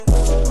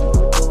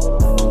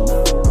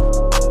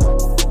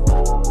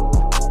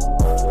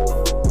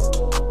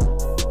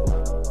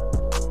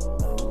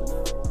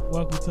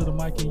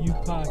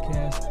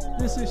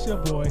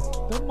boy,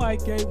 the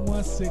Mike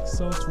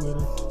 816 on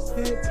Twitter.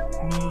 Hit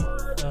me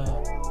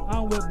up.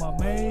 I'm with my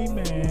main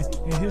man,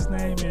 and his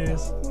name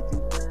is.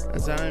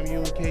 That's I'm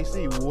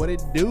UKC. What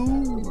it do?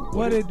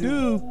 What it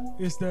do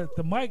is that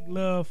the Mike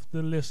love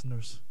the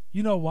listeners.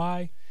 You know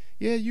why?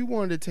 Yeah, you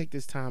wanted to take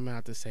this time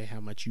out to say how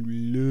much you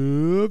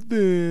love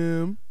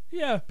them.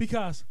 Yeah,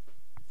 because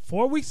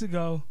 4 weeks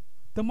ago,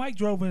 the Mike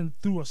drove in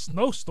through a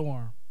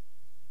snowstorm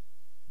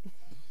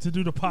to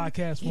do the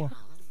podcast for him.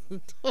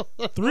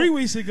 3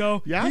 weeks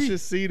ago, Y'all should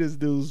see this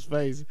dude's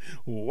face.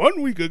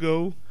 1 week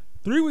ago.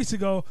 3 weeks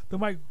ago, the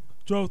Mike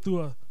drove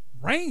through a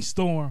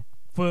rainstorm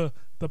for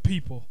the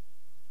people.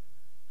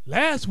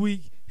 Last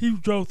week, he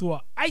drove through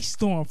an ice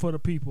storm for the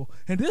people.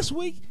 And this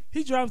week,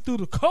 he drove through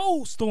the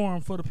cold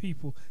storm for the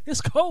people.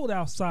 It's cold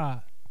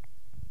outside.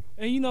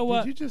 And you know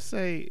what? Did you just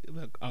say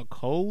a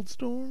cold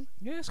storm?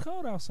 Yeah, it's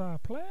cold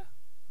outside, player.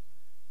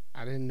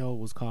 I didn't know it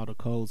was called a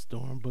cold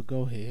storm, but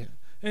go ahead.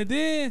 And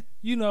then,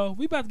 you know,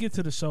 we about to get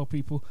to the show,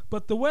 people.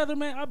 But the weather,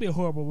 man, I'll be a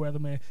horrible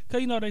weatherman.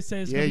 Because, you know, they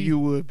say it's going to be... Yeah, you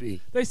would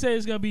be. They say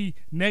it's going to be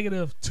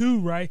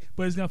 -2, right?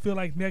 But it's going to feel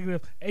like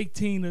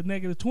 -18 to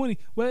 -20.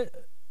 Well,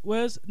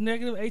 it's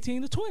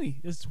 -18 to 20.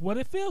 It's what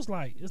it feels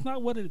like. It's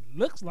not what it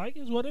looks like.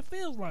 It's what it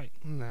feels like.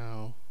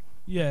 No.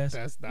 Yes.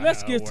 That's not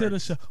Let's how get it to the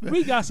works. show.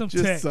 We got some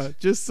text.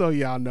 Just so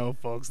y'all know,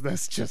 folks,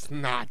 that's just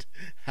not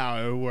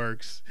how it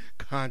works,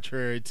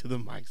 contrary to the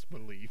Mike's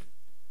belief.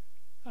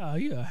 Oh,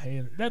 you a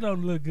hater. That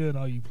don't look good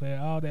on you, player.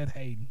 All that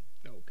hating.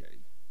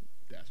 Okay.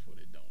 That's what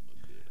it don't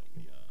look good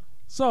on me.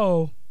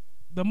 So,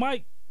 the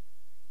Mike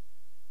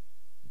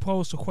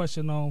posed a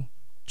question on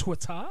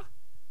Twitter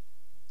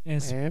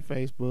and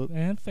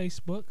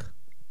Facebook.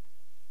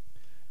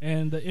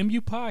 And the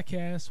MU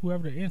podcast,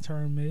 whoever the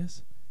intern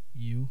is,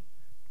 you,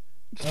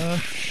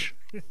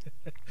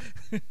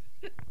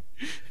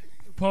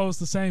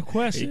 posed the same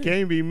question. It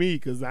can't be me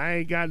because I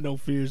ain't got no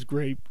Fierce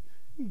Grape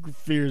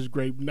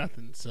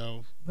nothing.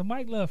 So The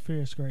Mike love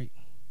Fierce Grape.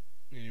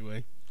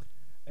 anyway,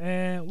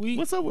 And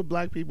what's up with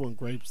black people and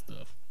grape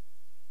stuff?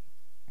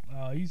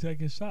 Oh, you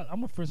taking shots.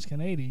 I'm a French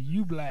Canadian.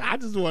 You black. I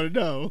just want to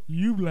know.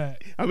 You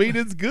black. I mean,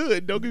 it's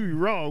good. Don't get me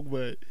wrong,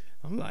 but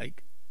I'm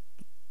like,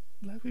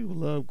 black people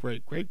love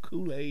grape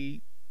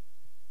Kool-Aid.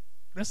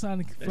 That's not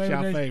the That's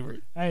flavor. your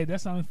favorite. Hey,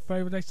 that's not the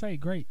flavor they say.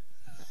 Grape.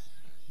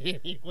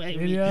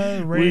 Anyway,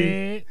 Yeah,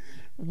 red.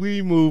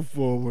 we move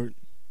forward.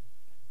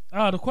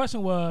 The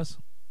question was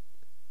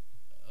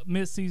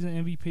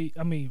mid-season MVP.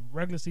 I mean,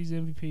 regular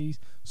season MVPs,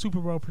 Super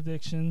Bowl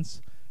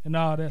predictions, and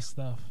all that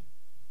stuff.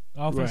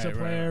 Offensive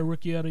player,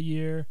 rookie of the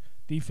year,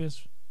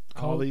 defense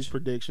coach. All these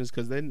predictions,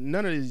 because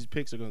none of these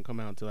picks are going to come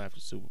out until after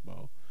Super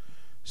Bowl.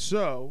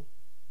 So,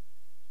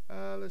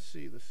 let's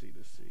see.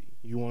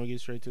 You want to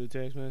get straight to the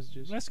text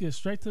messages? Let's get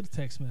straight to the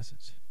text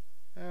message.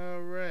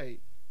 All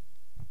right.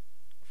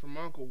 From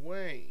Uncle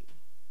Wayne.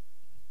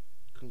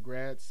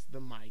 Congrats, the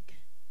Mike.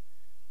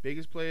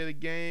 Biggest play of the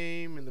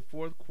game in the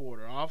fourth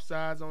quarter.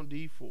 Offsides on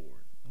D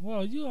Ford.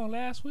 Well, you on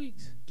last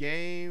week's?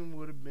 Game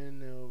would have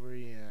been over.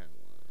 Yeah.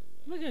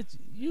 Look at you.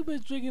 You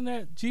been drinking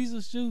that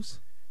Jesus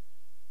juice?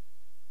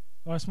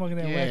 Or smoking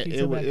that wacky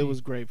tobacco? It was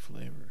grape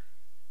flavor.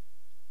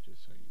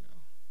 Just so you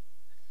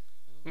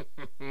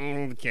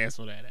know.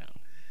 Cancel that out.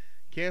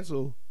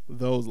 Cancel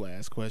those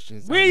last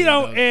questions. We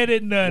don't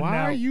edit nothing Why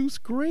out. are you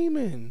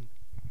screaming?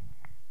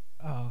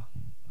 Oh,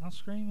 I'm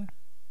screaming.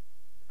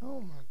 Oh,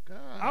 my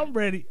God. I'm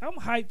ready. I'm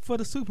hyped for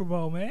the Super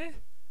Bowl,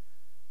 man.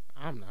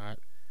 I'm not.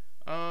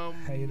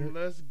 Hater.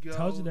 Let's go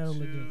Told you that would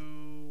look to...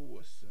 good.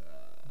 What's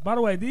up? By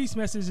the way, these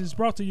messages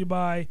brought to you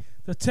by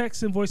the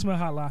text and voicemail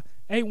hotline,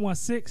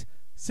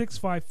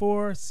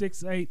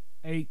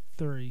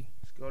 816-654-6883.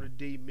 Let's go to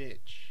D.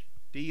 Mitch.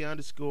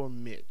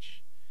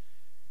 D_Mitch.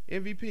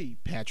 MVP,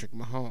 Patrick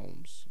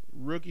Mahomes.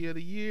 Rookie of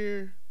the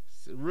year,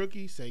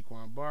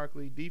 Saquon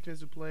Barkley.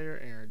 Defensive player,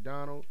 Aaron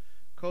Donald.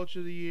 Coach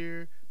of the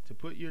year, to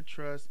put your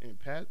trust in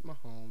Pat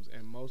Mahomes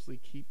and mostly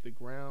keep the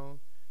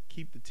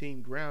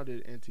team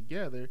grounded and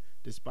together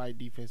despite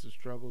defensive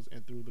struggles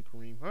and through the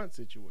Kareem Hunt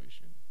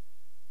situation.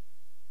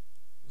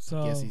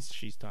 So I guess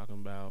she's talking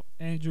about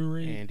Andy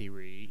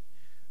Reid.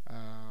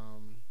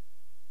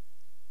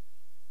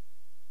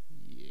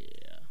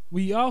 Yeah.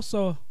 We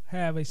also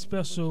have a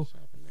special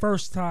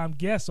first-time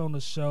guest on the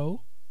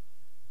show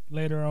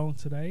later on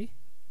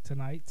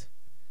tonight,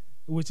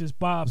 which is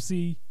Bob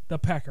C., the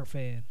Packer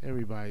fan.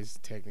 Everybody's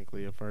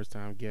technically a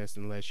first-time guest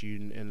unless your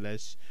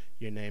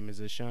name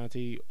is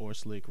Ashanti or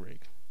Slick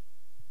Rick.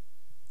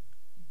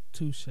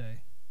 Touche.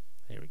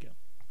 There we go.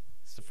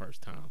 It's the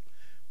first time.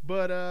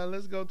 But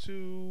let's go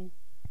to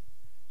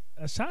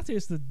Ashanti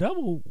is the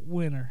double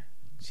winner.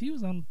 She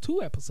was on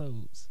 2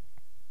 episodes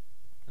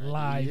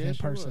live in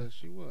person.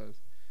 She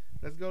was.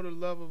 Let's go to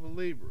Love of a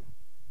Libra.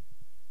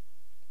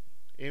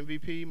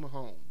 MVP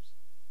Mahomes.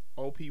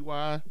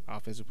 OPY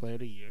Offensive Player of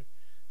the Year.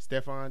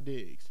 Stephon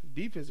Diggs,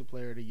 Defensive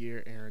Player of the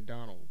Year, Aaron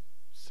Donald's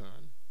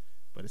son.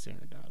 But it's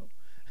Aaron Donald.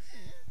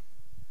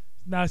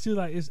 Now she's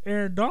like, it's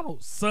Aaron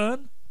Donald's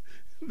son.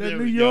 There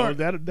New we York.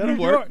 go. That'll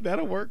New work. York.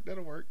 That'll work.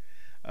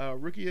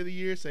 Rookie of the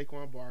Year,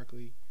 Saquon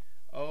Barkley.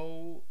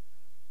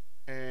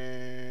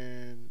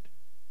 and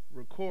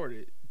record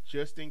it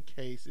just in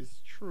case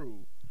it's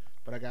true.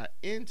 But I got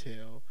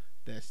intel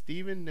that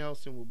Steven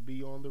Nelson will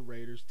be on the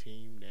Raiders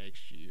team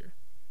next year.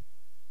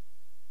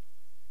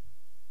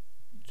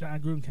 John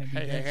Gruden can't be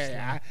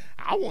that.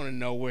 I want to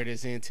know where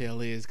this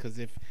intel is, because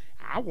if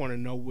I want to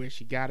know where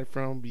she got it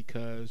from,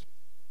 because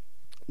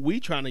we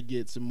trying to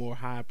get some more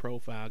high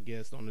profile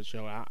guests on the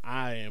show.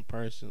 I am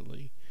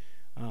personally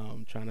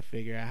trying to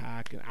figure out how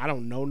I can. I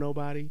don't know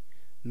nobody,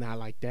 not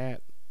like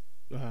that.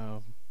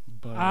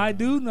 But I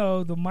do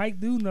know. The Mike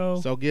do know.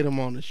 So get him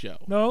on the show.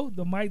 No,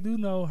 the Mike do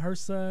know. Her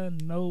son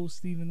knows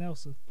Steven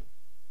Nelson.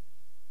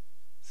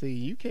 See,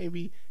 you can't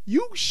be.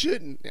 You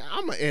shouldn't.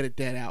 I'm gonna edit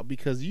that out,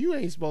 because you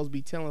ain't supposed to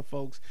be telling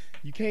folks.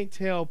 You can't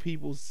tell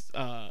people's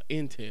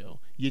intel.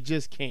 You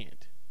just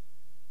can't.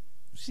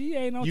 She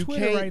ain't on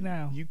Twitter right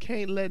now. You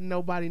can't let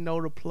nobody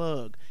know the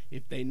plug.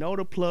 If they know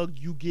the plug,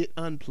 you get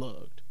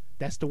unplugged.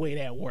 That's the way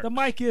that works. The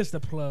mic is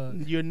the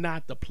plug. You're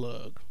not the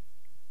plug.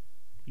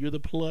 You're the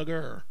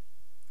plugger.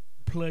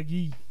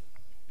 Pluggy.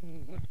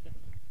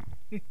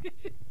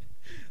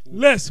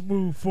 Let's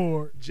move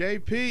forward.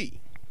 JP.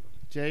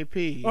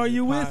 Are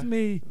you with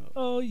me?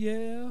 Oh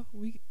yeah.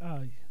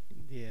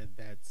 Yeah,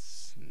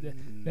 that's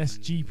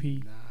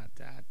GP.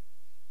 I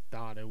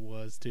thought it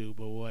was too,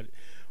 but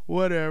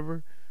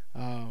whatever.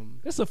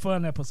 It's a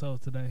fun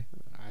episode today.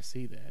 I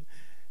see that.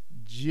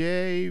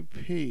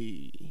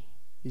 JP.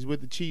 He's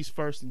with the Chiefs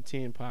First and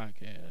 10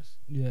 podcast.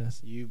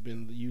 Yes. You've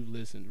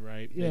listened,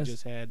 right? Yes. They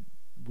just had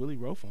Willie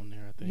Rofe on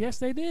there, I think. Yes,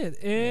 they did.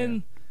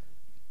 And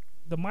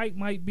the mic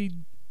might be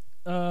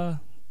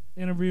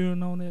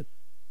interviewing on it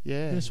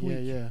this week.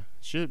 Yeah.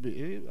 Should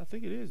be. I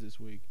think it is this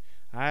week.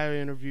 I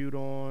interviewed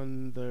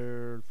on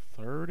their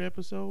third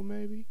episode,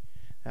 maybe.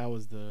 That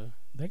was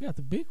They got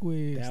the big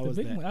wigs.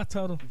 I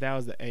told them. That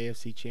was the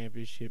AFC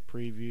Championship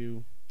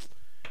preview.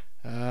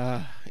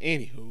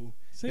 Anywho.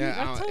 See,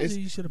 I told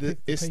you should have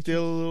picked the It's Patriots.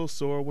 still a little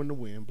sore when the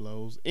wind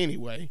blows.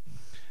 Anyway,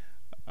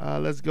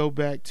 let's go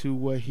back to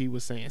what he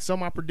was saying. So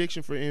my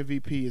prediction for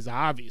MVP is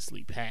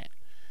obviously Pat.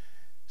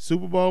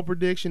 Super Bowl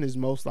prediction is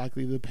most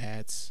likely the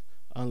Pats,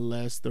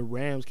 unless the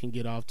Rams can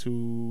get off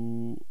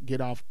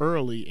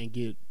early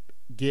and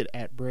get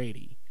at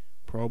Brady.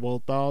 Pro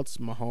Bowl thoughts: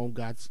 Mahomes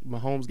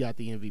got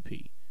the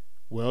MVP.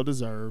 Well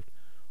deserved.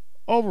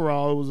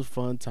 Overall, it was a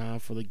fun time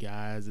for the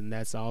guys, and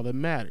that's all that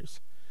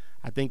matters.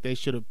 I think they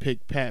should have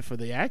picked Pat for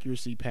the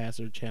accuracy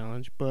passer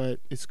challenge,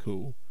 but it's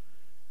cool.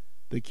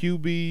 The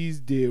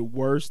QBs did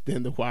worse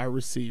than the wide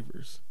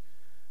receivers.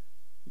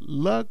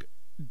 Luck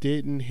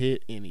didn't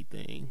hit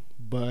anything,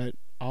 but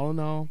all in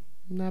all,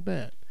 not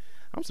bad.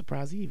 I'm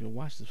surprised he even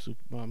watched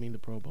the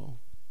Pro Bowl.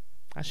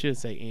 I should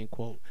say end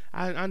quote.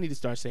 I need to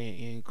start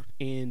saying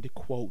end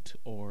quote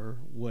or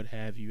what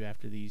have you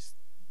after these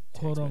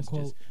quote messages.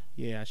 unquote.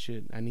 Yeah, I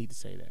should. I need to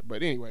say that.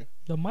 But anyway.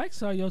 The Mike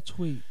saw your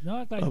tweet.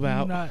 Not like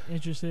you're not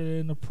interested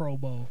in the Pro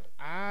Bowl.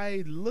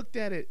 I looked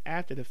at it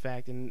after the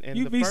fact, and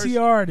you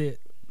VCR'd it.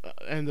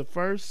 And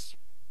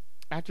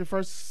after the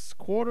first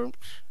quarter,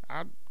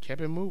 I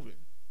kept it moving.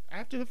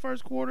 After the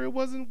first quarter, it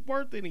wasn't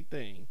worth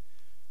anything.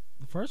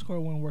 The first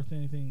quarter wasn't worth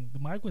anything. The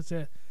Mike was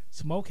at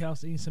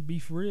Smokehouse eating some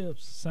beef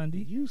ribs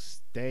Sunday. You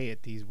stay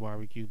at these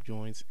barbecue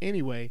joints.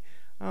 Anyway,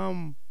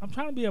 I'm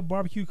trying to be a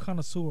barbecue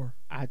connoisseur.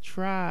 I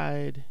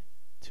tried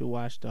to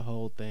watch the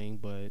whole thing,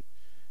 but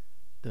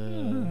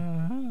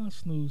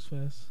snooze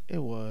fest.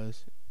 It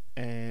was.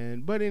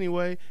 But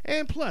anyway,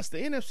 and plus the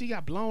NFC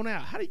got blown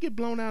out. How do you get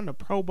blown out in a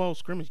Pro Bowl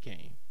scrimmage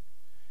game?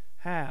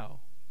 How?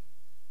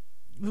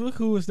 Look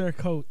who was their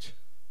coach.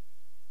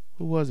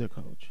 Who was their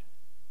coach?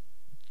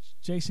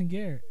 Jason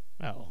Garrett.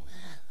 Oh.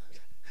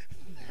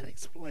 That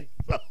explains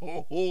a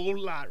whole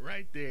lot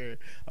right there.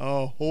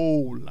 A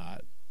whole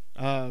lot.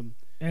 And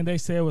they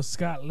said it was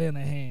Scott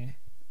Linehan.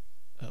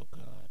 Oh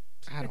God.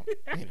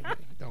 Anyway,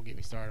 don't get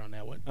me started on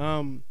that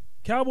one.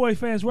 Cowboy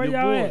fans, where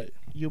y'all at?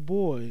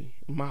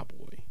 My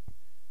boy,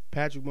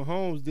 Patrick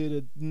Mahomes did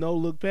a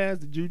no-look pass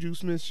to Juju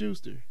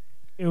Smith-Schuster.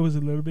 It was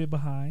a little bit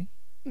behind.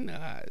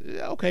 Nah,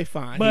 okay,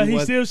 fine. But he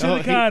still should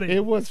have caught it.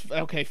 It was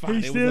okay,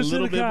 fine. It was a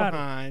little bit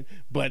behind,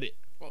 but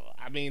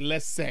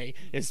let's say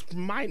it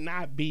might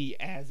not be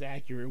as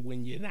accurate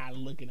when you're not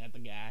looking at the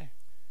guy.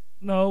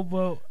 No,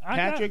 but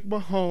Patrick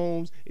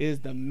Mahomes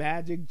is the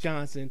Magic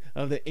Johnson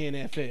of the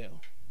NFL.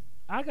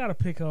 I gotta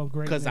pick on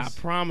greatness because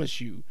I promise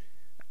you,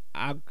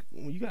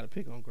 you gotta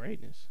pick on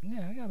greatness.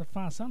 Yeah, I gotta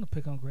find something to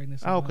pick on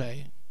greatness.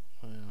 Okay,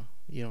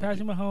 well,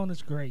 Patrick Mahomes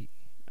is great.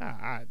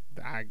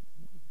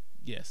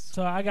 Yes.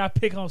 So I gotta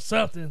pick on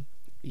something.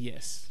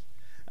 Yes.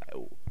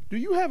 Do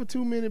you have a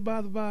 2-minute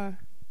by the by?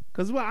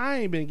 Because I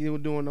ain't been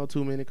doing no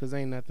 2 minute because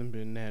ain't nothing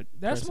been that.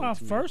 That's my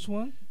first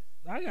one.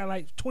 I got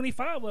like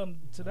 25 of them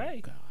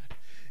today. Oh, God.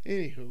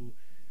 Anywho,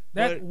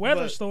 that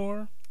weather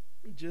storm.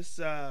 Just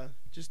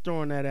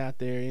throwing that out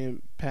there.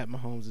 And Pat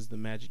Mahomes is the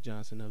Magic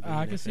Johnson of the NFL.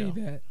 I can see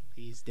that.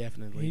 He's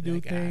definitely he do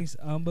guy. Things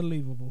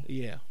unbelievable.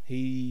 Yeah,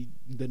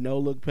 the no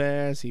look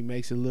pass. He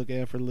makes it look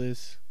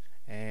effortless,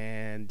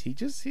 and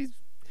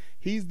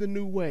he's the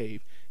new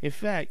wave. In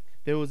fact,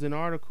 there was an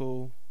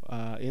article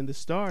in the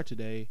Star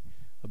today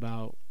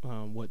about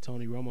what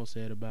Tony Romo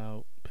said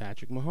about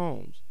Patrick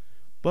Mahomes.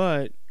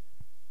 But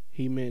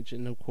he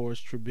mentioned, of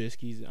course,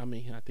 Trubisky's. I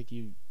mean, I think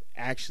he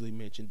actually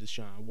mentioned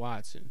Deshaun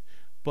Watson.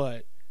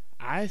 But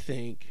I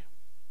think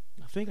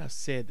I've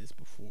said this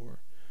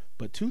before,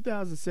 but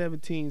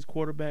 2017's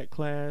quarterback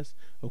class,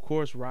 of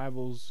course,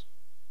 rivals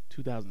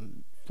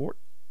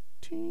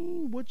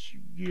 2014. Which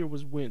year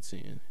was Wentz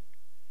in?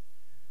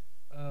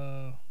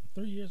 3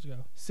 years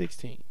ago.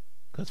 16.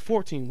 Because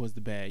 14 was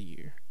the bad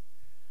year.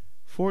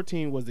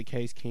 14 was the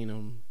Case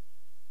Keenum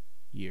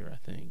year, I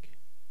think.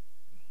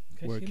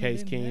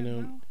 Case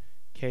Keenum,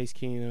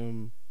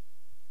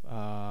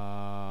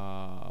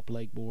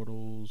 Blake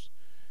Bortles,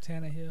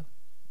 Tannehill,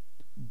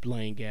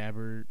 Blaine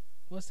Gabbert.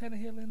 Was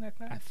Tannehill in that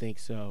class? I think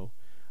so.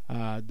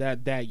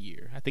 That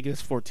year, I think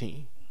it's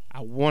 14. I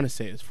want to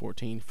say it's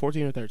 14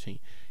 or 13.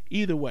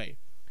 Either way,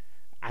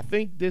 I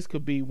think this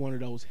could be one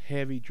of those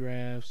heavy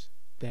drafts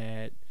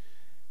that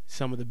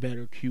some of the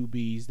better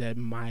QBs that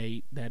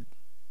might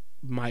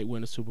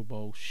win a Super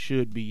Bowl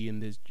should be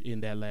in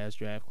that last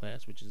draft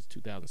class, which is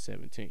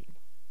 2017,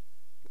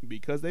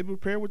 because they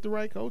prepared with the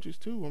right coaches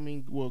too. I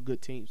mean, well,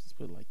 good teams, let's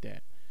put it like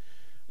that.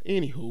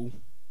 Anywho,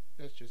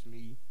 that's just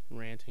me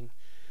ranting.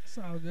 It's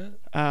all good.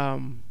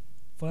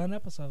 Fun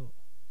episode.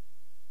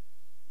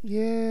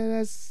 Yeah,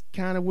 that's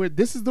kind of weird.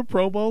 This is the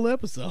Pro Bowl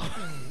episode.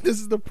 This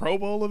is the Pro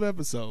Bowl of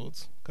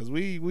episodes, because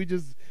we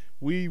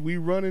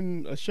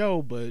running a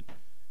show, but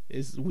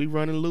we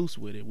running loose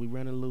with it.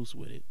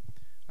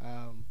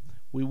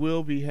 We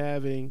will be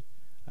having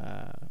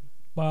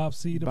Bob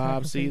C,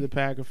 the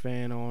Packer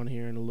fan, on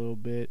here in a little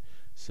bit.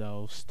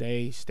 So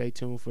stay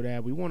tuned for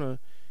that. We want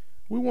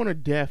to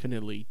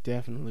definitely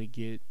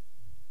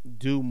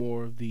do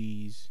more of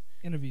these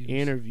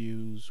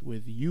interviews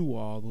with you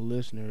all, the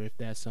listener, if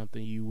that's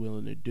something you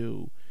willing to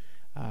do.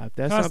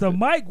 Because the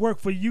mic work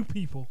for you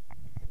people,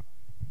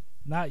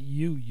 not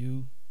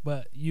you,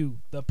 but you,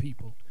 the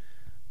people.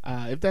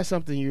 If that's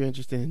something you're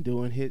interested in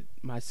doing, hit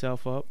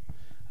myself up.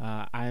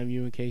 I am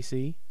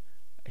UNKC.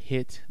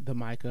 Hit the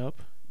mic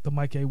up. The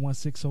Mike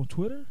 816 on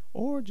Twitter.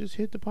 Or just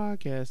hit the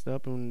podcast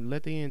up and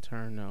let the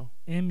intern know.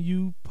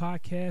 MU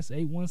Podcast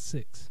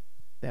 816.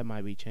 That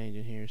might be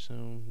changing here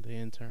soon. The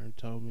intern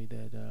told me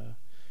that.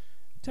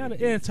 Tell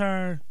the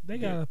intern they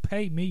gotta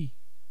pay me.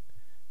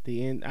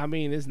 I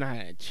mean, it's not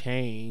a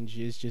change.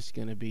 It's just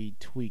gonna be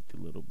tweaked a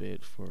little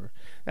bit for.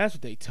 That's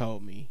what they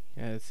told me.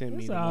 Sent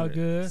me all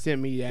good.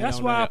 Sent me that. That's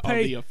on why I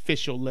pay the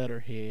official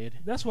letterhead.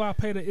 That's why I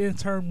pay the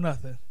intern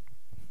nothing.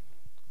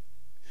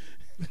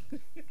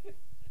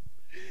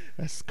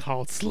 That's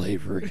called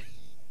slavery.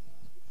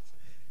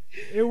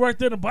 It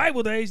worked in the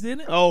Bible days,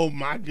 didn't it? Oh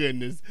my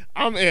goodness!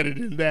 I'm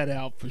editing that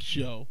out for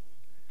sure.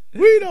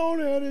 We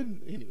don't edit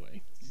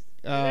anyway.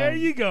 There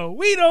you go.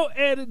 We don't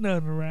edit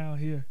nothing around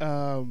here.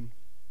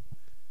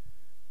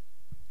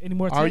 Any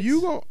more texts?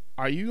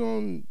 Are you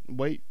gonna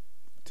wait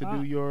to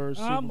do your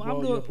Super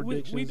Bowl, your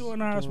predictions? We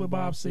doing ours with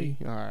Bob C.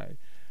 All right.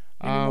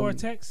 Any more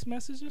text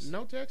messages? No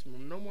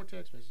more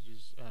text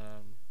messages.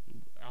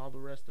 All the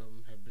rest of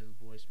them have been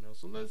voicemail.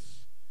 So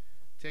let's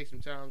take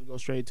some time to go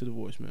straight to the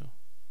voicemail.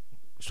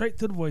 Straight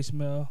to the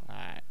voicemail. All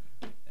right.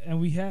 And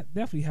we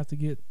definitely have to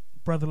get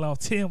brother-in-law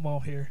Tim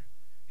on here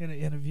in an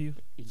interview.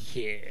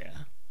 Yeah.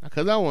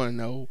 Because I want to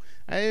know.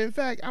 In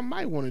fact, I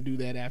might want to do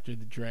that after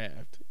the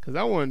draft. Because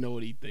I want to know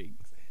what he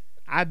thinks.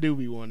 I do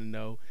be wanting to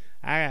know.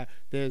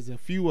 There's a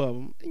few of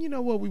them. And you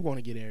know what? We want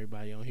to get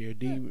everybody on here.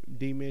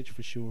 D Mitch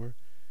for sure.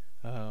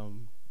 We're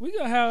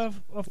going to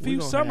have a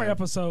few summer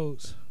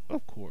episodes.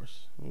 Of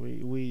course.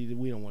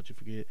 We don't want you to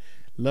forget.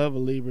 Love a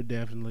Libra,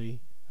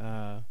 definitely.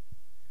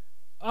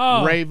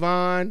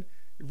 Rayvon.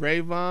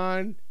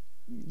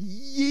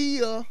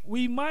 Yeah.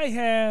 We might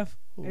have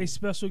a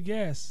special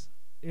guest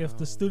if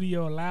the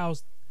studio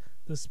allows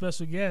the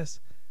special guest,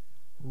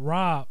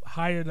 Rob,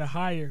 Hire to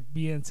Hire,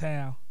 be in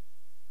town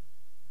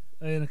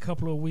in a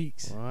couple of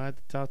weeks. Well, I have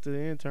to talk to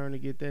the intern to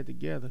get that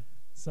together.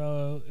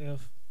 So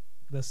if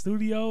the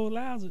studio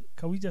allows it,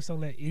 because we just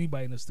don't let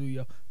anybody in the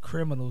studio,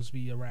 criminals,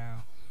 be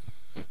around.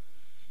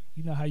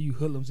 You know how you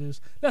hoodlums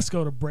is. Let's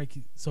go to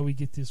break so we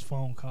get this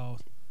phone call.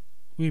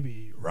 We'll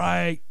be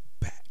right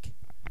back.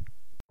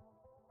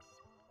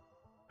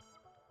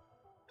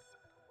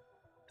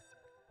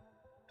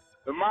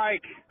 The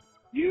Mike,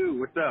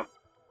 what's up?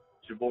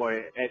 It's your boy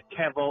at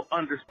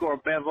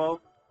Kevo_Bevo.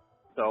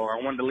 So I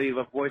wanted to leave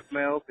a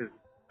voicemail because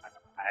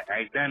I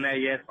ain't done that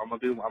yet. So I'm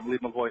gonna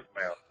leave my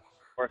voicemail.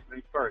 First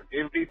things first,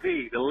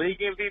 MVP. The league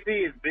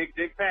MVP is Big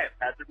Dick Pat.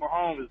 Patrick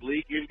Mahomes is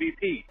league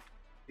MVP.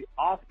 The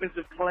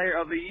offensive player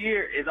of the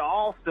year is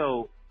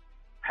also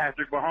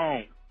Patrick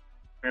Mahomes.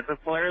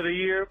 Defensive player of the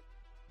year,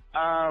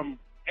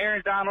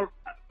 Aaron Donald,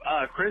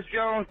 Chris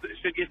Jones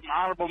should get some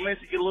honorable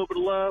mention, get a little bit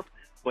of love,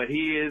 but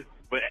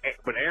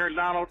but Aaron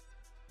Donald,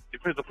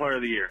 defensive player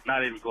of the year,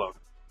 not even close.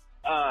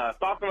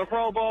 Thoughts on the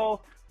Pro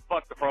Bowl?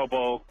 Fuck the Pro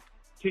Bowl.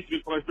 Teach me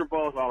to play Super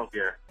Bowls, I don't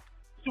care.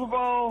 Super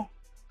Bowl,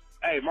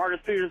 hey, Marcus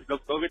Peters, go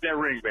get that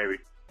ring, baby.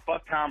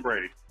 Fuck Tom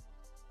Brady.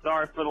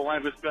 Sorry for the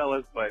language,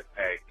 fellas, but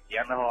hey,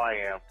 y'all know how I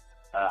am.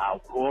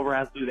 Whoever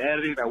has to do the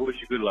editing, I wish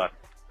you good luck.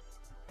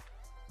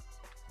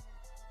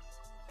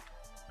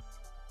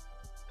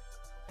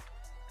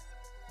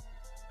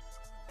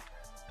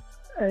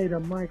 Hey,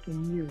 the Mike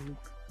and you.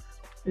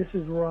 This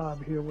is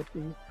Rob here with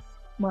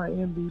my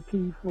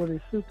MVP for the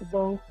Super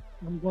Bowl.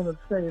 I'm going to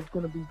say it's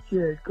going to be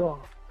Jared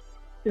Goff.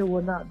 It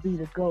will not be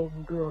the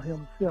Golden Girl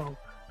himself,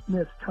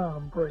 Miss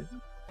Tom Brady.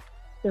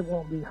 It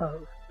won't be her,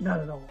 not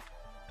at all.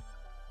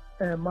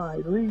 And my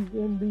league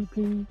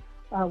MVP,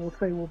 I will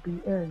say, will be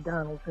Aaron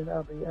Donaldson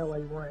of the LA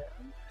Rams.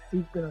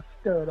 He's been a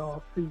stud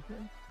all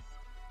season.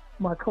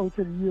 My coach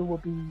of the year will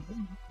be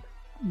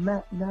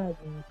Matt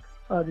Nagy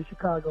of the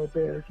Chicago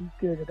Bears. He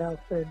did an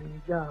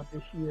outstanding job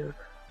this year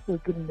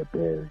with getting the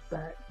Bears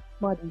back.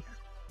 My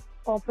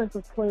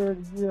offensive player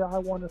of the year, I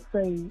want to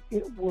say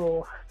it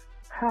will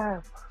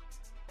have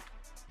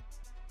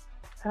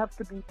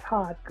to be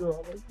Todd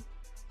Gurley.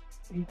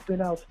 He's been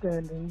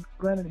outstanding.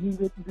 Granted, he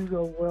didn't do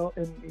so well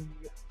in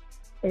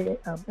the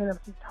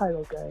NFC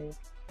title game,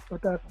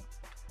 but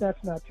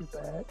that's not too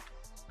bad.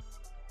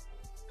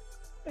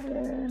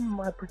 And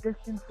my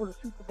prediction for the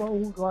Super Bowl,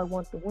 who do I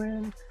want to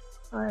win?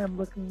 I am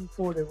looking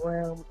for the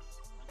Rams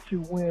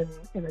to win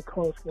in a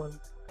close one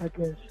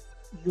against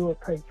your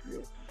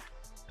Patriots.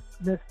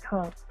 Miss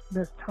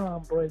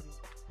Tom Brady,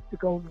 the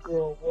Golden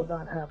Girl, will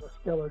not have a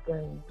stellar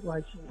game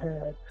like she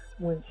had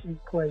when she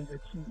played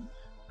the Chiefs.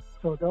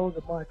 So those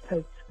are my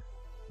takes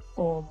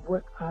on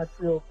what I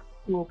feel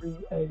will be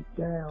a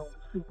down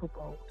Super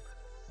Bowl.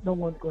 No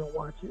one's going to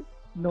watch it.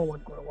 No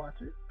one's going to watch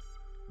it.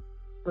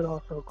 But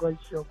also a great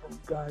show from you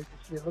guys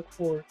this year. Look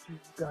forward to you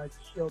guys'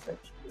 show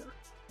next year.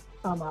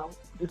 I'm out.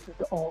 This is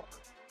the R.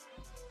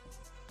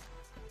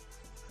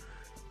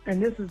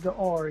 And this is the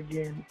R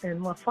again.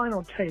 And my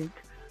final take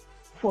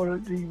for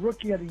the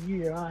Rookie of the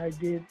Year, I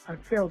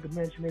failed to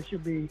mention it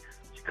should be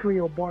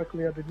Saquon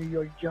Barkley of the New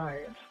York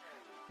Giants.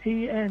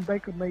 He and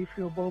Baker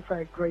Mayfield both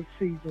had great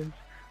seasons,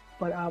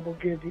 but I will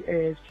give the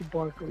edge to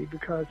Barkley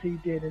because he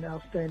did an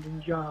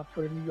outstanding job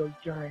for the New York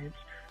Giants.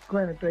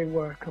 Granted, they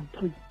were a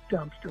complete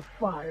dumpster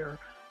fire,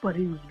 but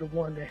he was the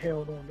one that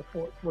held on the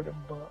fort for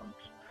them bums.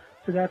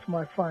 So that's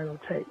my final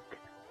take.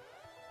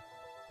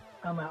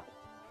 I'm out.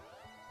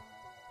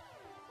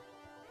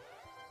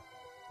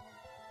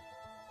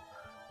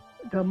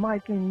 The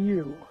Mike and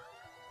you.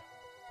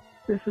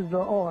 This is the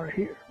R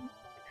here.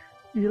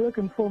 You're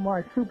looking for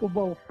my Super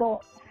Bowl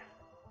thoughts?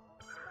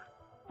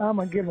 I'm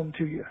going to give them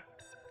to you.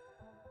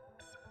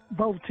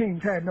 Both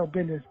teams had no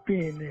business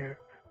being there.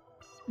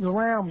 The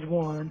Rams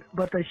won,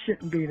 but they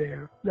shouldn't be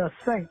there. The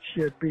Saints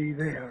should be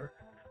there.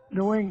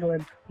 New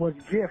England was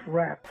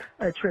gift-wrapped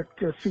a trip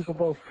to Super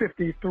Bowl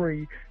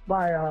 53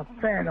 by a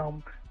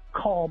phantom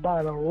call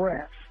by the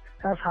refs.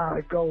 That's how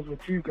it goes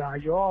with you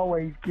guys. You're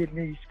always getting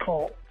these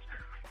calls.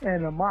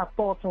 And my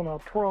thoughts on a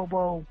Pro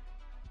Bowl,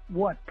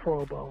 what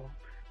Pro Bowl?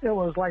 It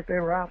was like they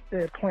were out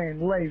there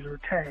playing laser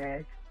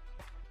tag.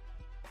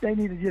 They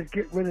need to just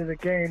get rid of the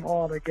game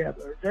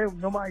altogether.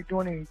 Nobody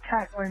doing any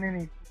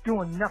tackling,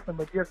 doing nothing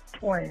but just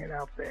playing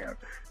out there.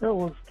 It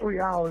was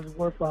 3 hours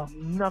worth of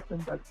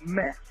nothing but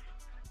mess.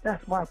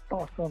 That's my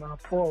thoughts on our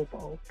Pro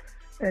Bowl.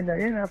 And the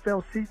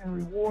NFL season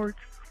rewards,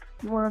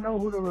 you want to know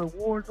who the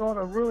rewards ought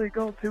to really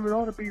go to? It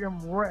ought to be them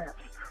refs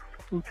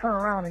who turn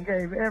around and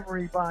gave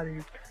everybody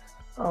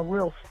a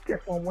real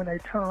stiff one when they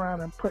turn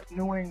around and put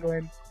New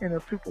England in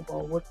a Super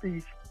Bowl with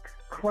these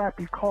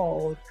crappy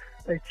calls.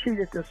 They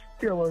cheated the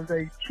Steelers.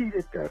 They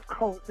cheated the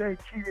Colts. They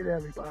cheated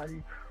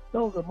everybody.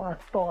 Those are my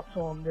thoughts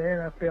on the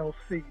NFL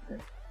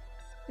season.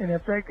 And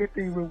if they get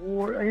the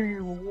reward, any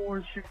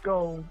rewards should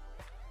go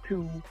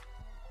to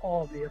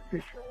all the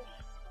officials.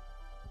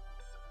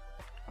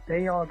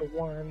 They are the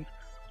ones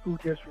who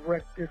just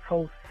wrecked this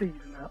whole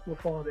season up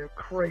with all their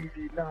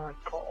crazy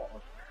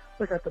non-calls.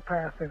 Look at the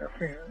pass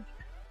interference.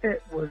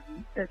 It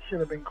should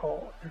have been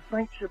called. The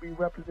Saints should be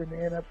representing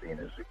the NFC in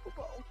the Super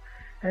Bowl.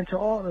 And to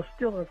all the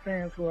Steelers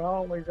fans who are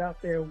always out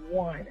there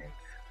whining,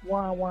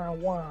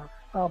 why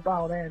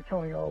about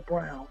Antonio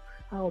Brown,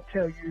 I'll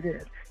tell you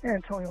this.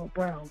 Antonio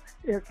Brown,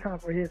 it's time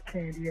for his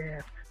candy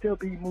ass to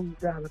be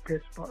moved out of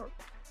Pittsburgh.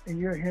 And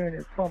you're hearing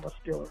it from a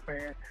Steelers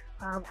fan.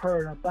 I've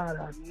heard about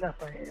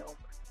enough of him.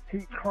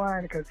 He's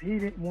crying because he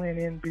didn't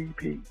win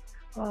MVP.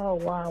 Oh,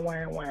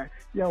 why.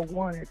 You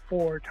won it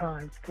 4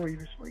 times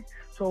previously.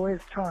 So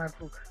it's time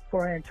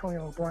for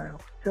Antonio Brown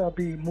to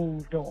be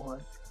moved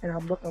on. And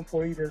I'm looking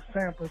for either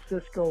San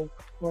Francisco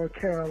or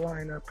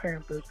Carolina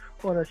Panthers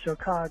or the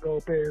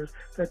Chicago Bears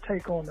to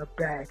take on the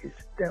baggage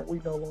that we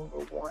no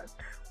longer want.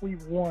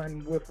 We've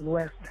won with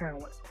less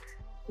talent.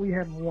 We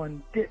haven't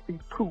won diddly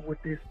poo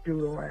with this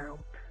dude around.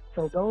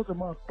 So those are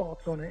my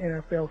thoughts on the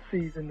NFL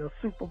season, the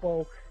Super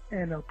Bowl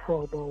and the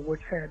Pro Bowl,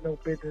 which had no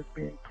business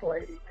being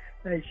played.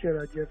 They should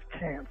have just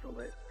canceled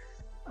it.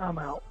 I'm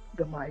out,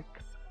 the mic,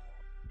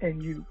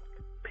 and you.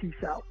 Peace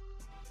out.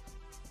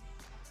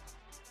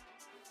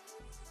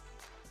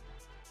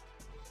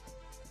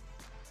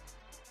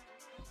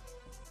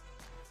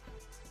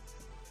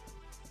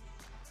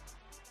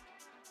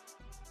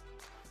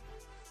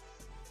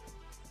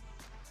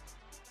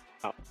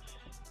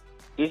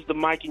 This is the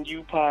Mike and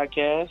You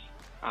podcast.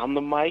 I'm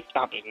the Mike.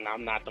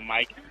 I'm not the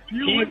Mike.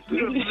 He's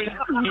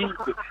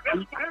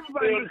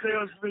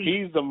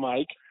the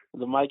Mike.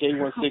 The Mike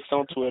 816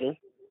 on Twitter.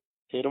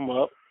 Hit him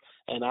up.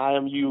 And I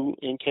am you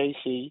in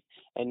KC.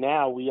 And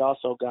now we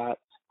also got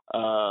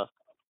Bob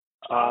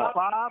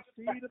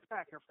C, the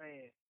Packer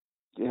fan.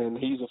 and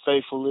he's a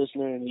faithful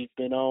listener, and he's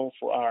been on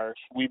for ours.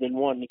 We've been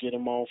wanting to get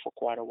him on for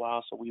quite a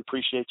while, so we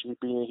appreciate you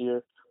being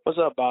here. What's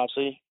up, Bob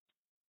C?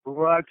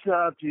 What's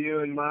up to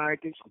you and Mike?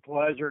 It's a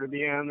pleasure to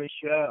be on the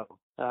show.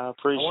 I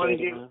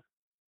appreciate it, man.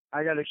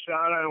 I got a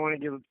shout out. I want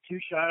to give 2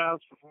 shout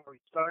outs before we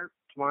start.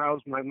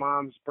 Tomorrow's my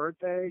mom's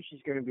birthday.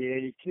 She's going to be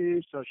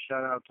 82, so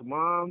shout out to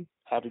Mom.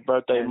 Happy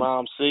birthday,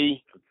 Mom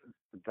C.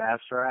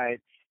 That's right.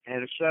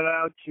 And a shout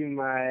out to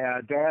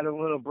my dad and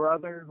little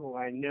brother, who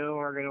I know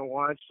are going to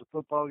watch the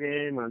football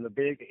game on the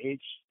big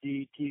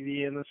HD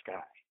TV in the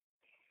sky.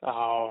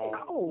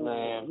 Oh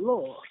man.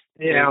 Lord.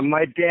 Yeah,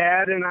 my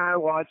dad and I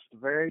watched the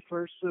very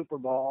first Super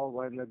Bowl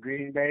when the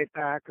Green Bay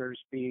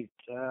Packers beat,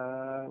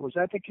 was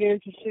that the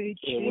Kansas City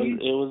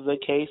Chiefs? It was the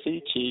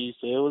KC Chiefs.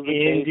 It was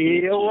the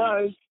Indeed KC it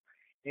was.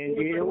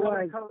 Indeed it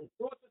was.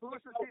 Who was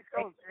the Chiefs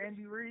coach?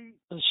 Andy Reid?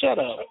 Shut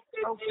up.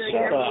 Okay.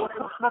 Shut up.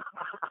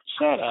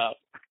 Shut up.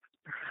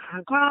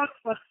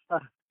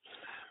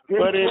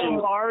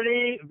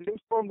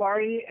 Vince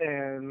Lombardi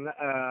and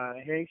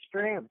Hank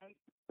Stram.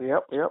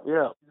 Yep.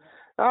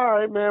 All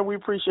right, man. We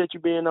appreciate you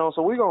being on.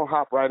 So we're gonna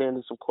hop right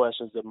into some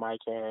questions that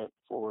Mike had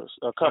for us.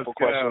 A couple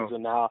questions,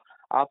 and I'll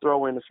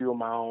throw in a few of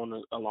my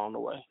own along the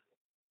way.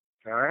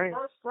 All right.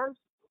 First,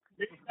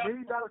 $1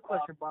 million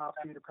question, Bob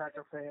C, the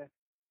Packer fan.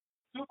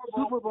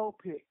 Super Bowl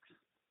picks.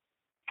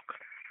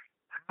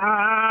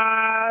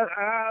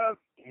 I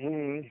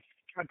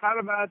thought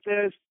about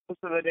this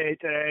most of the day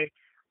today.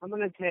 I'm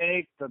going to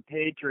take the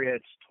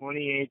Patriots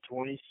 28-27.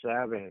 I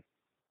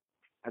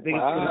think it's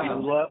going to be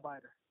low.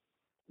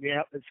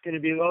 Yeah, it's going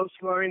to be low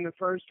scoring the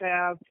first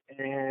half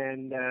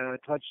and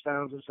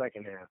touchdowns the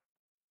second half.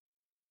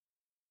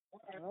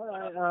 All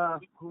right.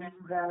 Who you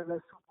have as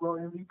Super Bowl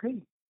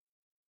MVP?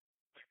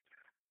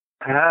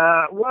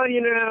 Well,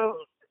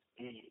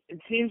 it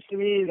seems to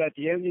me that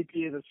the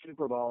MVP of the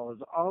Super Bowl is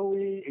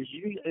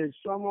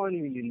someone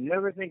who you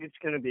never think it's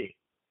going to be.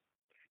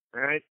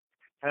 All right.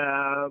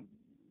 I'm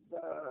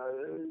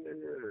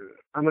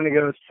going to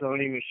go with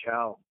Sony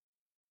Michel.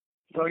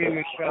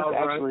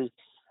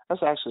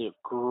 That's actually a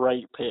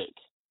great pick.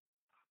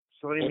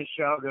 Sony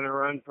Michel going to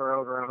run for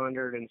over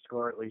 100 and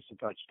score at least a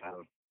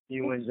touchdown. He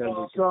wins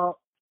MVP. So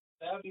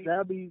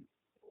that'll be,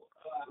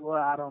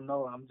 well, I don't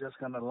know. I'm just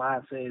going to lie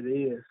and say it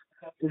is.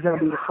 He's going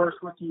to be the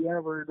first rookie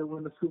ever to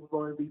win the Super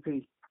Bowl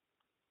MVP.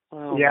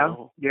 Yeah.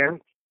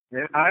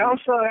 I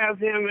also have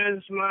him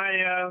as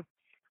my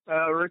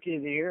rookie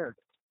of the year,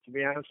 to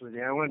be honest with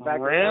you. I went back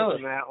and forth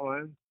on that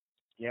one.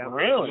 Yeah.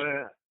 Really?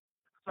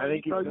 I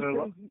think he's going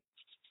to...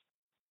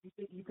 You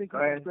think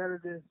he's better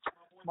than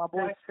my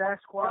boy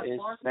Sasquatch?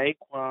 It's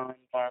Saquon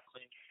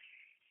Barkley.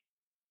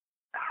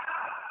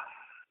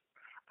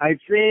 I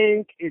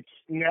think it's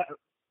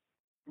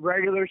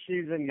regular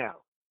season now.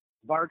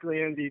 Barkley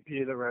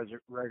MVP of the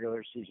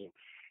regular season.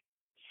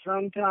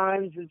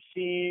 Sometimes it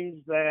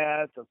seems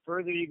that the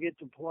further you get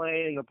to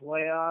play in the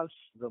playoffs,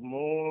 the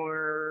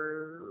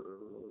more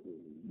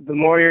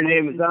your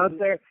name is out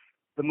there.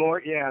 The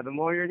more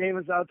your name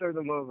is out there,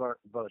 the more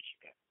votes you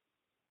get.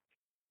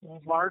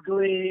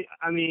 Barkley,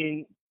 I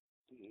mean,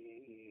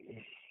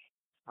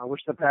 I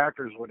wish the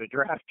Packers would have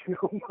drafted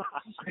him.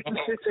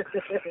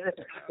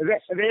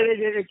 They didn't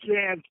get a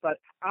chance, but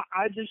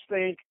I just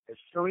think if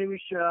Sony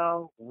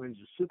Michel wins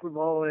the Super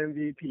Bowl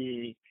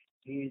MVP,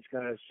 he's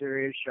got a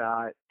serious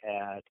shot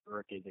at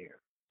Rookie of the Year.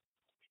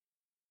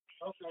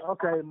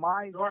 Okay,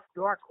 my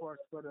dark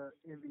horse for the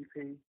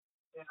MVP,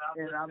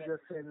 and I'm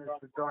just saying it's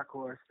the dark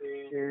horse,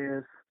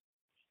 is...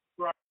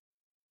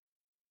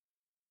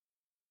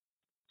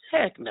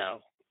 Heck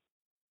no.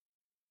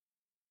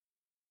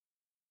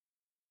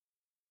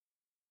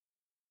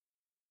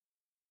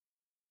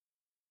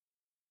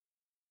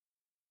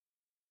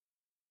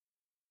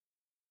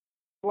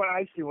 What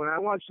I see when I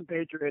watch the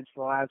Patriots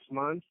the last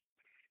month,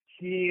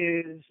 he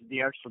is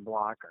the extra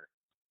blocker.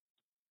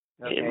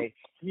 Okay,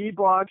 he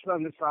blocks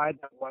on the side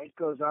that White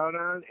goes out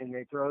on, and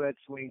they throw that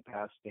swing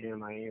pass to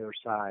him on either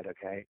side.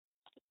 Okay.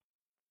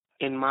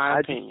 In my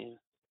opinion,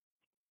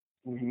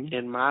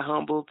 in my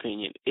humble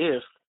opinion,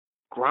 if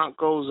Gronk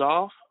goes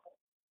off,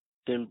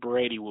 then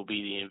Brady will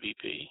be the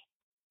MVP.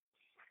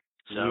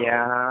 So that's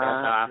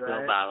how I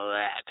feel about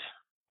that.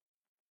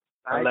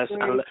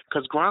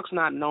 Because Gronk's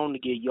not known to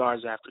get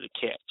yards after the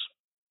catch.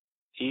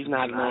 He's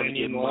not known to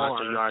get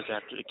monster yards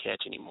after the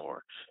catch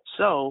anymore.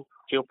 So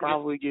he'll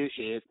probably get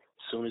hit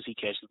as soon as he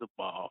catches the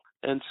ball.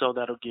 And so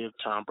that'll give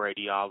Tom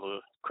Brady all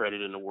the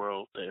credit in the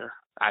world there,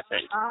 I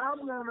think.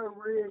 I'm going to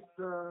rig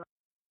the...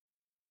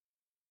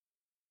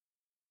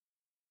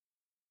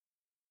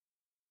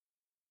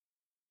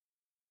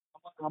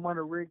 I'm going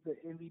to rig the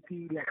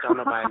MVP. Don't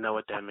nobody know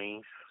what that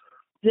means.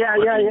 Yeah.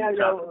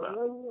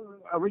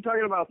 Are we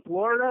talking about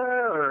Florida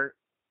or?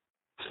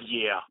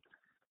 Yeah.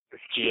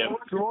 Jeb.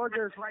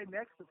 Georgia's right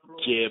next to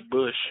Florida. Jeb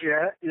Bush.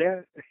 Yeah.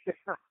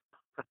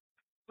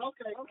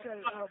 Okay,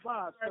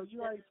 Bob. So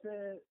you already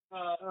said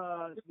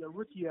the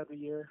rookie of the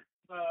year.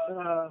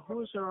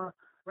 Who's your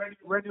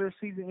regular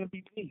season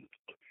MVP?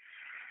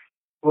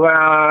 Well,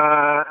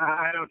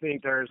 I don't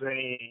think there's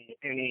any.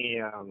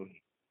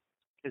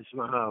 It's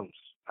Mahomes.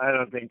 I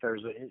don't think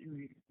there's a.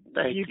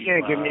 You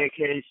can't give me a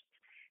case.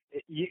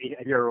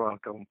 You're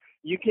welcome.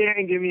 You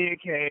can't give me a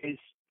case,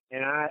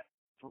 and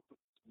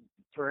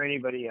for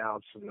anybody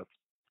else in the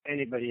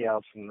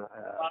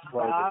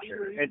play this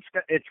year.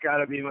 It's got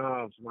to be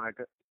Mahomes,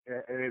 Micah.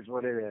 It is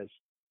what it is.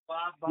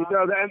 You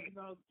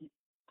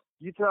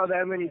throw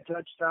that many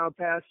touchdown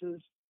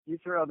passes. You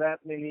throw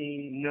that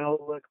many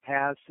no-look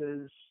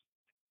passes.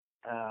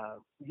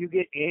 You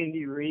get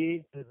Andy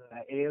Reid to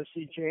the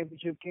AFC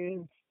Championship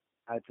game.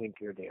 I think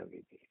you're the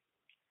MVP.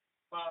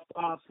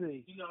 Bob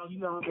C. You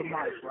know the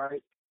mic,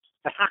 right?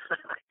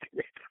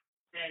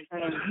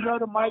 And you know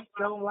the mic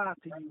don't lie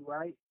to you,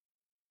 right?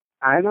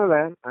 I know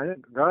that.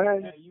 Go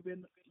ahead. Yeah, you've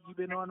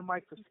been on the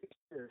mic for 6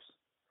 years.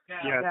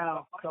 Yeah.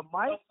 Now the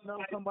mic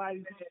knows somebody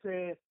who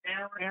said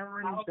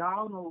Aaron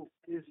Donald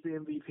is the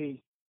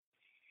MVP.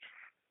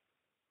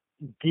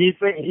 He's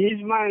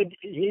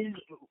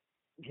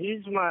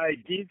my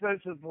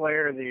defensive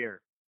player of the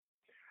year.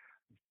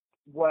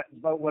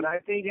 But what I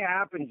think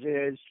happens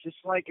is,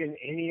 just like in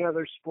any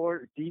other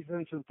sport,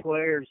 defensive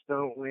players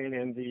don't win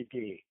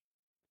MVP.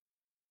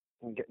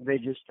 They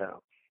just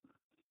don't.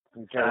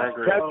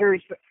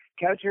 Okay.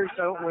 Catchers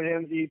don't win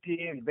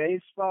MVP in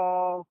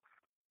baseball.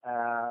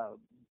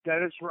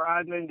 Dennis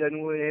Rodman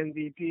didn't win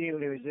MVP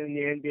when he was in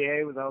the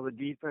NBA with all the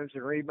defense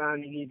and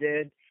rebounding he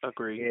did.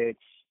 Agreed.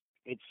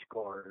 It's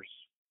scores.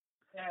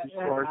 He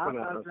Yeah, scores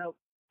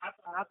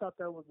I thought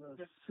that was a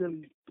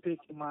silly pick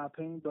in my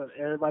opinion, but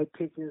everybody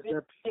picked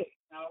their pick.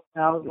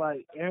 And I was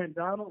like, Aaron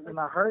Donald. When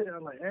I heard it,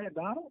 I'm like, Aaron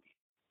Donald.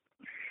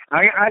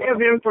 I have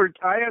him for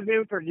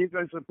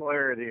defensive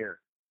player of the year.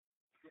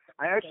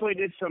 I actually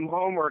did some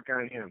homework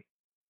on him.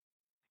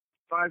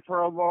 5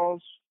 Pro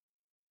Bowls,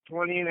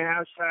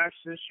 20.5 sacks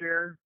this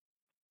year.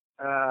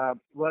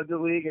 Led the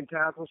league in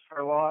tackles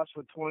for loss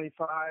with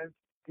 25. I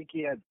think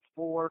he had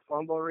 4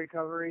 fumble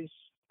recoveries.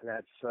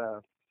 That's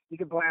he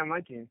could play on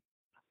my team.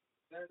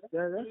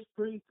 Yeah, that's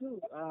pretty cool.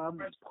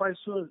 I'm quite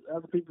sure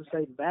other people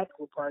say Mac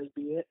will probably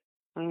be it.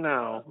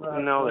 No,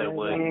 they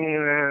wouldn't.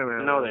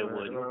 No, they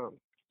wouldn't.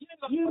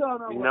 You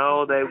don't know.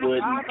 No, they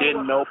wouldn't.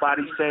 Didn't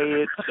nobody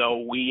say it, so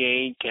we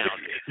ain't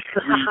counting.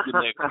 Read the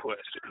next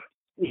question.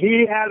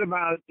 He had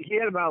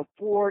about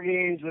 4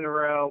 games in a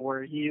row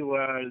where he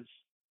was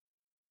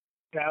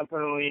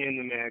definitely in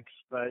the mix,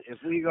 but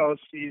if we go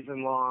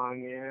season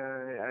long,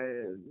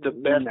 the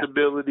best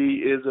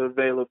ability is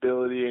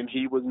availability, and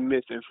he was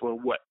missing for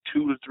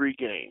 2 to 3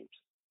 games.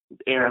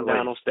 Aaron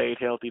Donald stayed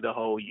healthy the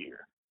whole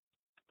year.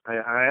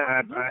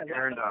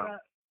 Aaron Donald.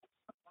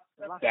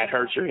 That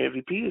hurts your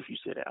MVP if you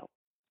sit out.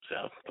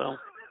 So, well,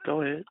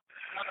 go ahead.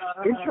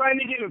 He's trying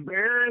to get a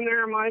bear in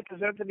there, Mike. Is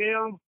that the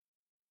deal?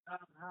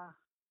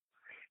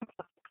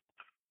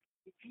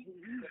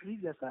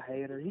 He's just a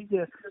hater. He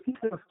just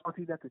thought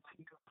he's at the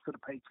cheat for the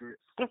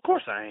Patriots. Of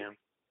course I am.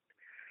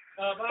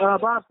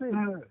 Bob C.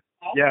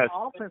 Yes.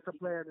 Offensive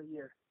player of the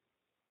year.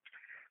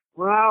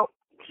 Well,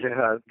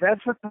 yeah,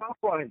 that's a tough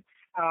one.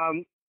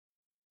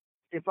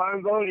 If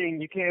I'm voting,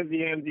 you can't be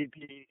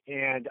MVP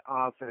and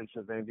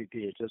offensive MVP.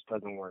 It just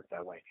doesn't work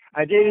that way.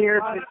 I did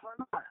hear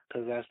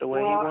because that's the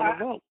way you want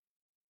to vote.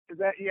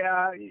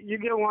 You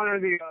get one or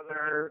the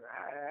other.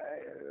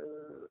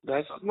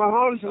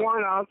 Mahomes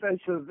won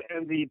offensive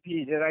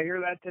MVP. Did I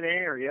hear that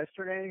today or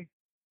yesterday?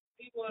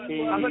 He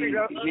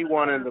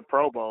won in the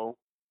Pro Bowl.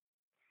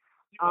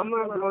 I'm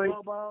going to go.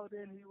 Pro Bowl,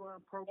 then he won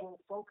Pro Bowl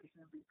Focus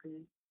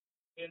MVP.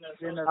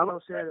 Then the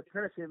Associated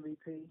Press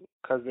MVP.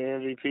 Because the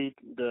MVP,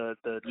 the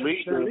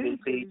league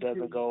MVP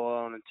doesn't go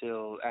on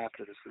until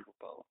after the Super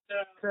Bowl.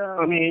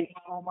 I mean,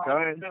 go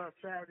ahead.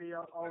 Saturday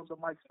on the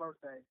Mike's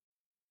birthday.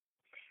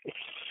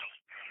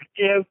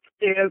 If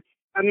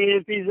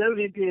he's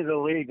MVP of the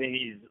league, then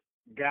he's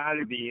got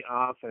to be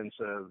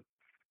offensive.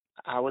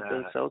 I would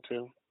think so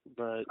too,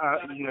 but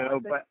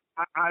but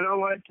I don't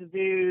like to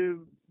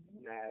do.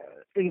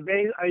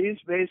 I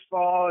use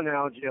baseball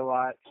analogy a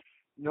lot.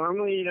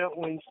 Normally, you don't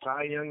win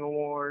Cy Young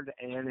Award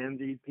and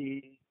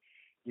MVP.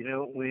 You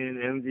don't win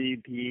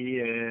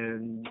MVP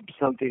and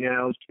something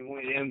else. You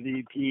win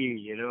MVP.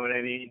 You know what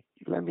I mean?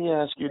 Let me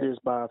ask you this,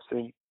 Bob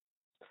C.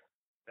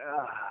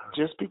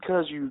 Just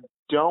because you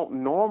don't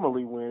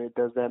normally win it,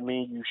 does that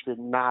mean you should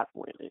not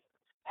win it?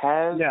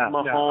 Has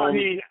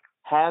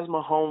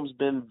Mahomes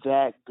been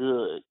that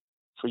good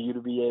for you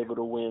to be able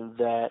to win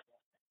that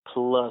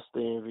plus the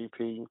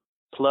MVP,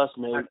 plus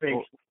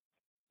maybe?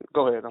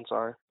 Go ahead. I'm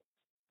sorry.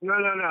 No.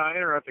 I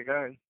interrupted. Go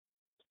ahead.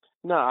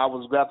 No, I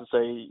was about to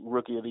say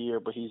Rookie of the Year,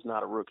 but he's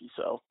not a rookie,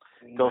 so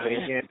go ahead. He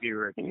can't be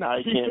rookie. No,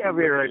 he can't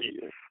be rookie.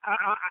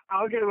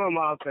 I'll give him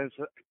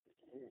offensive.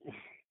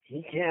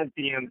 He can't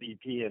be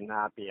MVP and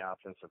not be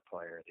Offensive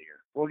Player of the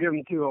Year. We'll give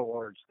him 2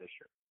 awards this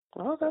year.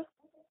 Okay.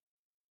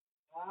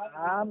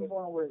 I'm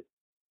going with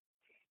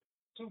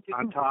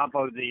on top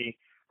of the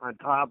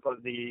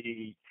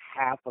 $500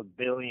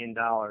 million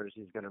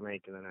he's going to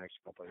make in the next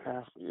couple of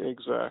years.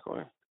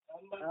 Exactly.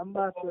 I'm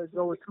about to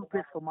go with 2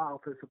 picks for my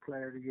offensive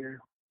player of the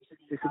year.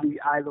 It could be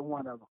either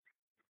one of them.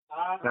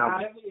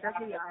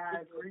 Definitely,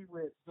 I agree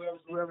with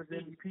whoever's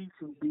MVP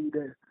to be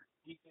the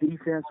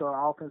defense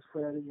or offensive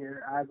player of the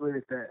year. I agree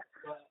with that.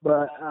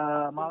 But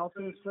my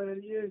offensive player of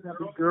the year is going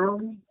to be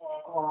Gurley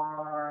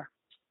or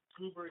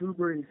Drew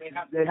Brees.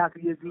 They have to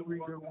give Drew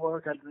Brees the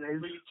award because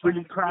they're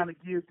really trying to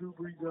give Drew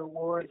Brees the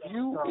award.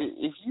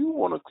 If you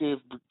want to give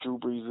Drew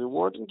Brees the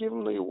award, then give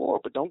him the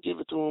award, but don't give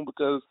it to him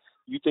because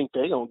you think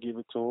they're going to give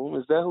it to him.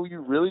 Is that who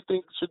you really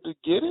think should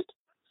get it?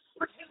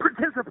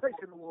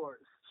 Participation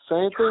awards.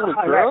 Same thing with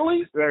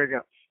Gurley? There you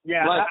go.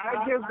 Yeah,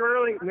 I give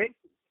Gurley. Go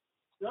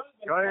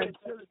ahead.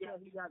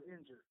 He got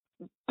injured.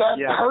 That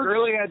hurts.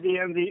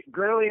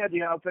 Gurley had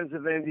the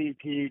offensive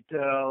MVP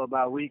till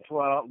about week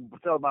 12,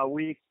 till about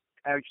week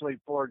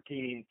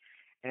 14,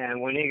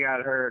 and when he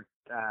got hurt,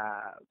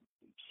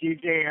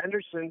 C.J.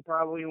 Anderson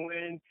probably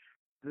win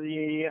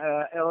the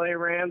L.A.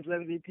 Rams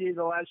MVP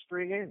the last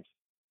 3 games.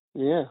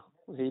 Yeah,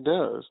 he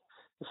does.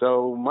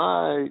 So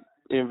my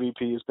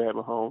MVP is Pat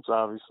Mahomes,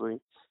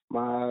 obviously.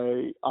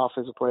 My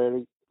offensive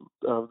player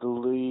of the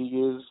league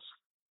is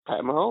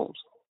Pat Mahomes.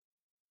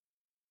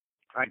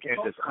 I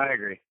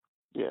agree.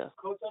 Yeah.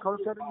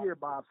 Coach of the year,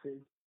 Bob C.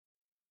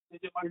 Is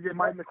it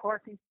Mike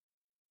McCarthy?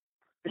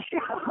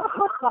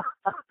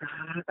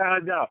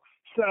 No.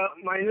 So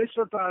my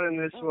initial thought on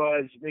this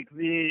was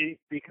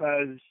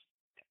because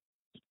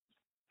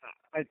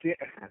I think,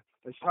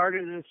 as hard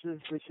as this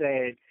is to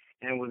say,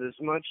 and with as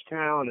much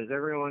talent as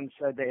everyone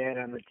said they had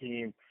on the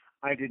team,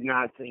 I did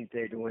not think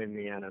they'd win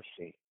the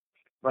NFC.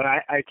 But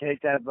I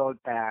take that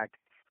vote back.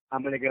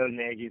 I'm going to go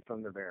Nagy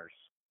from the Bears.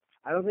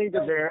 I don't think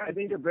I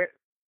think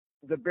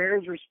the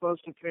Bears are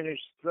supposed to finish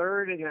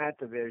 3rd in that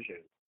division.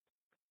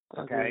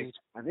 Okay,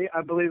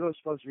 I believe it was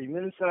supposed to be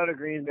Minnesota,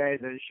 Green Bay,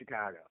 then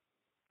Chicago.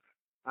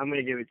 I'm going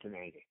to give it to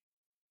Nagy.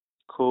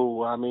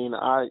 Cool. I mean,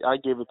 I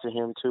give it to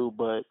him too,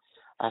 but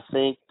I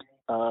think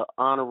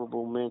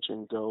honorable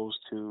mention goes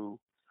to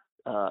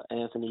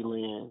Anthony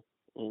Lynn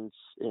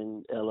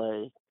in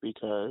LA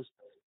because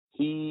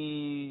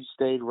he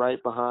stayed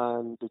right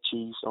behind the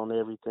Chiefs on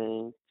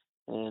everything,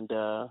 and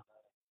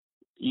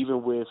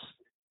even with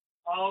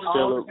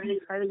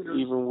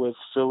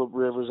Phillip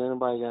Rivers,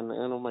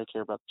 nobody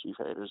care about the Chief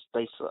haters.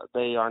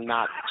 They are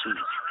not the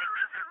Chiefs.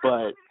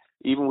 But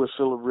even with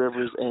Phillip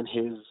Rivers and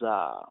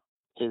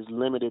his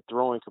limited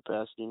throwing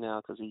capacity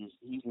now, because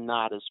he's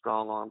not as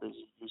strong-armed as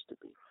he used to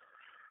be.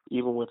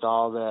 Even with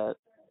all that,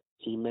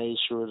 he made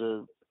sure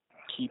to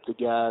keep the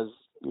guys,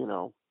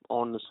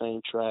 on the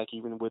same track,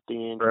 even with the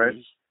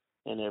injuries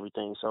and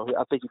everything. So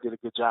I think he did a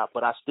good job.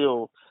 But I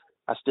still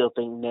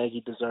think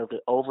Nagy deserved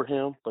it over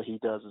him, but he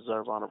does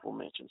deserve honorable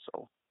mention.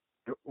 So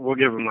we'll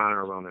give him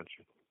honorable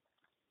mention.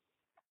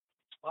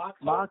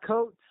 My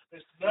coach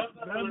is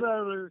none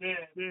other than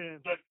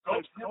the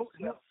coach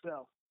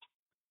himself.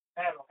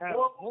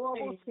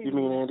 You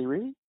mean Andy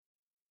Reid?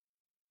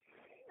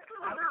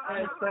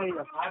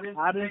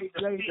 I didn't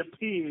say the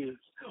pigs.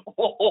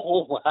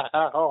 Oh,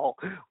 wow.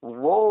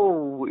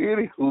 Whoa.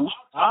 Anywho.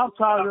 I'm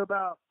talking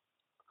about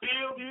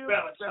Bill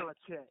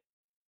Belichick.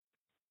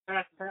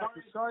 Had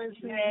the shortest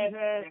season he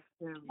had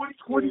in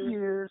 20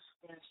 years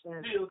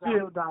and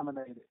still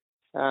dominated.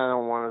 I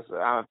don't want to say.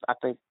 I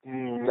think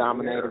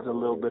dominated is a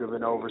little bit of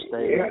an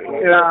overstatement.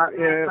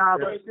 Nah,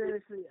 but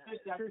seriously, I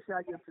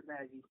give it to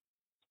Nagy.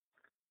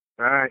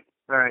 All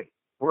right.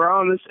 We're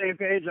all on the same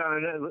page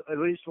on at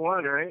least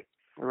one, right?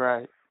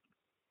 Right.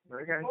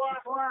 Okay.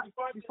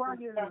 Before I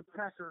get into the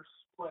Packers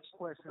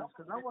questions,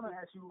 because I want to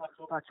ask you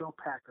about your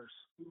Packers.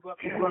 Before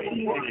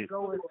I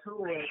go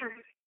into it,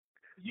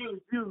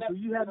 do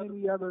you have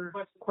any other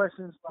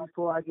questions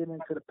before I get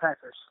into the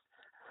Packers?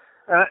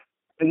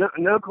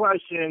 No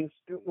questions.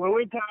 When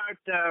we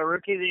talked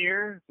Rookie of the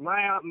Year,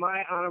 my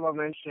honorable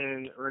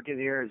mention Rookie of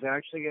the Year is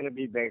actually going to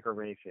be Baker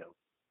Mayfield.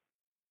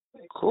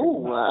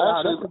 Cool.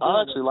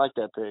 I actually like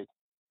that pick.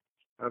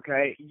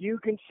 Okay, you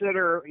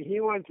consider he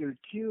went through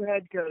 2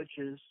 head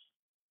coaches,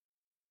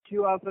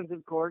 2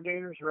 offensive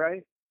coordinators,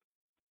 right?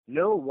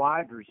 No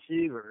wide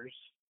receivers,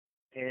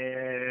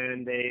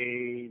 and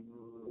a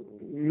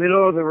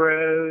middle of the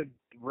road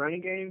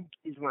running game.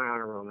 He's my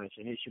honorable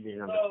mention. He should be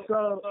number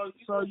 2.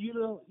 So you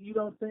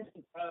don't think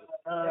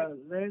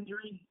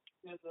Landry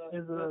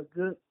is a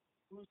good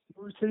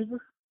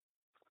receiver?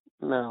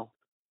 No.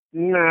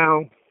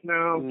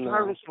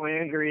 Jarvis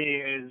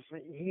Landry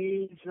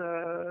he's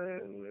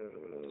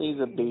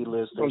a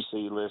B-lister,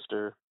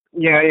 C-lister.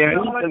 Yeah, he's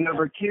the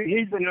number 2.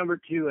 He's the number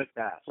 2 at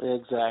best.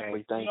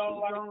 Exactly. Thank you.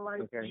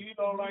 You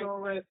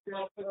don't like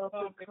that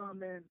up and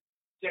coming.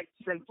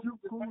 Say too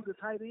cool the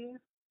tight end.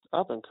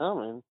 Up and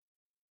coming.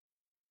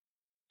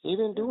 He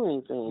didn't do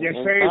anything. Yeah,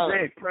 say his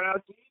name.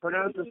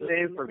 Pronounce his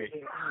name for me.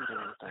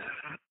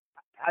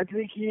 I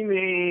think he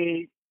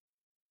may.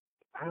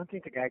 I don't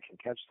think the guy can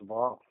catch the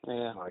ball.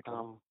 Yeah.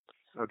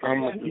 Okay.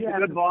 He's a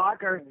good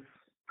blocker.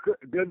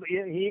 Good.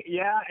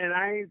 And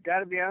I got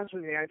to be honest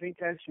with you. I think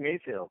that's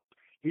Mayfield.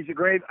 He's a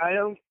great. I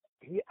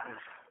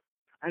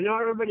know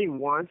everybody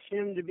wants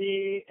him to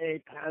be a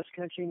pass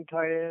catching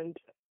tight end.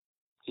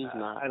 He's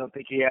not. I don't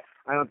think he has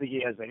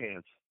the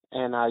hands.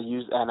 And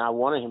I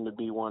wanted him to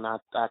be one. I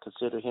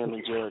considered him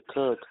and Jared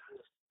Cook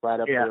right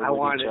up there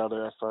with each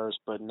other at first,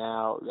 but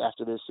now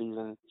after this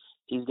season,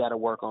 he's got to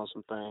work on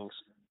some things.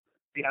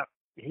 Yeah,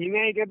 he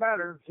may get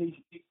better. He's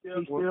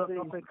still up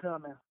and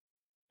coming.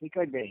 He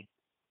could be.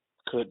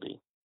 Could be.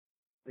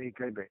 He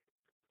could be.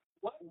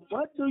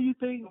 What do you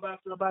think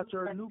about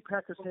your new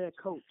Packers head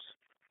coach?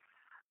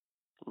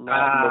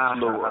 Matt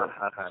LaFleur.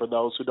 For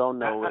those who don't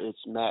know,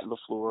 it's Matt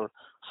LaFleur,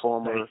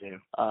 former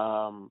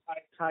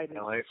Titans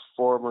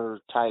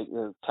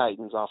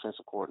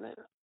offensive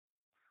coordinator.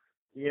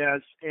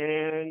 Yes,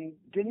 and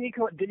did he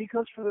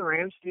coach for the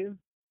Rams too?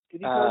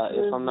 Did he coach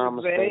if I'm not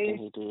mistaken,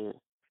 he did.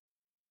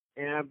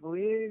 And I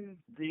believe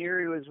the year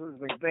he was with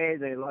McVay,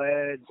 the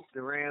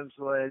Rams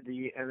led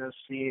the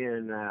NFC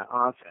in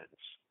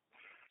offense.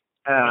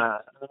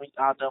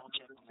 I'll double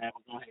check on that.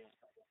 Go ahead.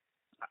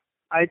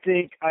 I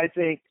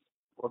think.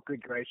 Well,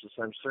 good gracious,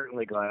 I'm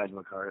certainly glad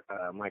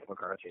Mike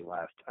McCarthy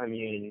left. I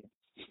mean,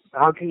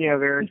 how can you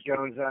have Aaron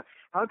Jones?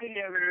 How can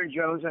you have Aaron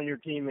Jones on your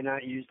team and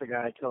not use the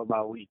guy till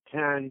about week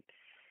 10?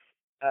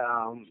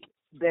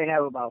 They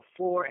have about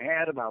four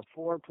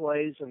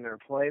plays in their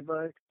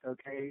playbook.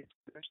 Okay,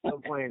 they're still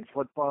playing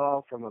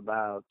football from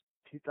about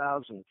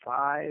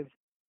 2005.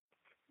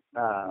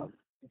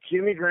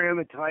 Jimmy Graham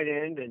at tight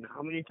end, and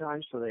how many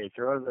times do they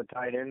throw to the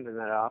tight end in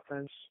that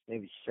offense?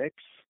 Maybe 6.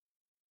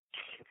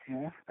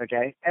 Yeah.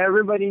 Okay.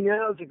 Everybody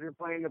knows if you're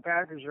playing the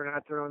Packers, you're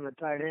not throwing the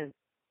tight end.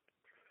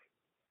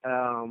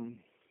 Yeah.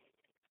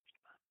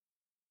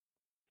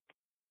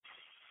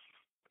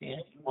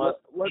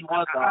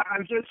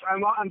 I'm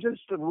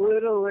just a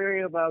little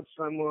leery about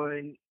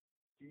someone.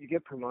 You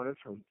get promoted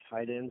from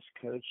tight ends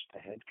coach to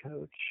head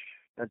coach.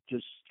 That's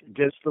just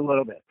a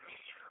little bit.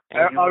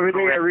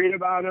 Everything I read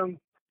about him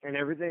and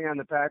everything on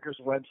the Packers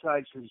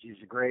website says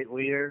he's a great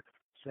leader.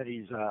 Said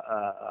he's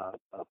a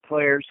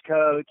player's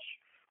coach.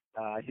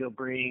 He'll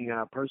bring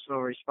personal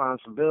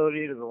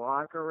responsibility to the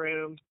locker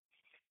room.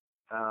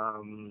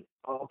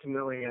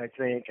 Ultimately, I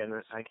think, and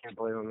I can't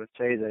believe I'm going to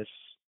say this,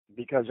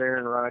 because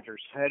Aaron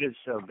Rodgers' head is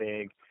so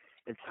big,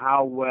 it's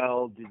how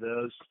well do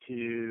those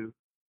two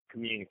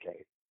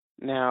communicate.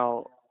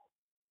 Now,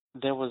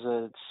 there was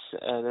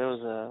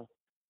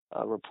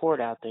a report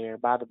out there.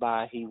 By the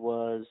by, he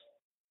was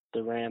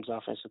the Rams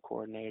offensive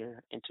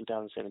coordinator in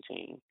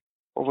 2017.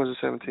 Or was it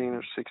 17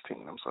 or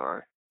 16? I'm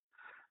sorry.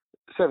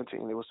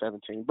 17. It was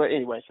 17. But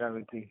anyway,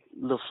 17.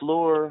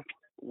 LaFleur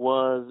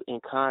was in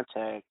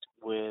contact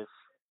with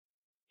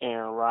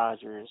Aaron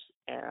Rodgers,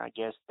 and I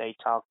guess they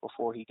talked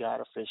before he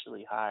got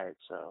officially hired.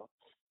 So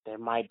there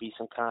might be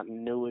some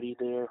continuity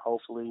there.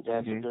 Hopefully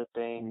that's a good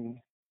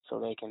thing, so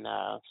they can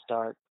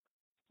start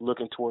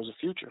looking towards the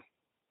future.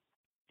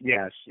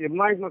 Yes.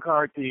 Mike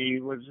McCarthy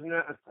was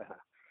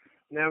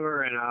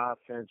never an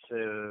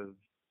offensive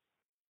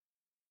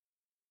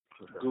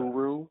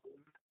guru.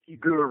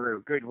 Good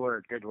word.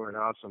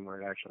 Awesome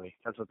word, actually.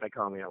 That's what they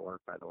call me at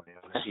work, by the way.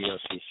 I'm a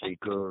DOCC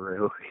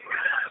guru.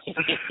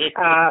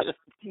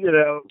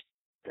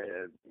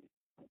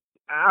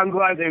 I'm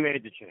glad they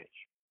made the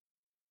change.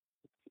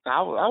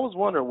 I was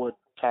wondering what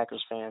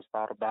Packers fans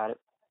thought about it.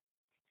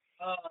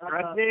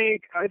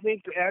 I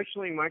think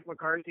actually Mike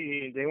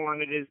McCarthy, they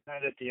wanted his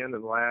head at the end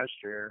of last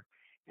year.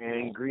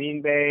 And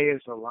Green Bay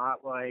is a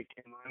lot like,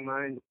 in my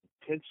mind,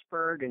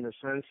 Pittsburgh, in the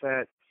sense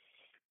that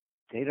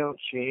they don't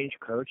change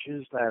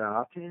coaches that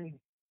often,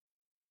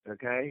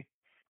 okay?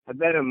 I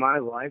bet in my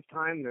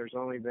lifetime there's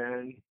only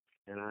been,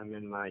 and I'm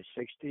in my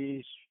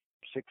 60s,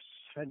 6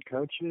 head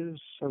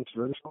coaches since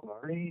Vince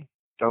Lombardi.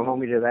 Don't hold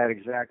me to that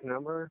exact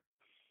number.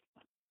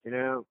 It's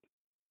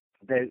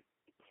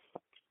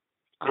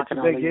a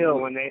big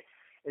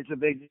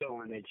deal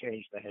when they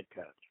change the head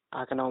coach.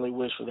 I can only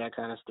wish for that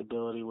kind of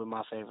stability with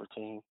my favorite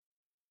team.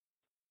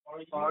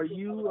 Are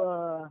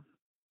you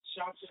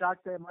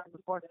shocked that Mike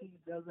McCarthy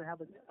doesn't have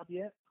a job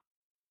yet?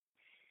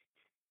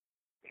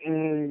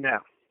 No.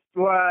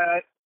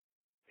 But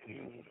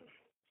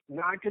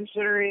not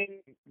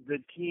considering the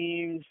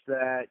teams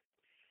that.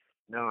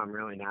 No, I'm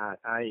really not.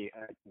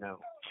 No.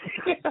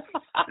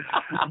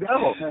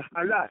 No,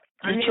 I'm not.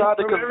 You tried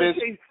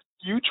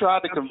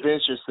to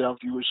convince yourself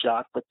you were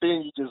shocked, but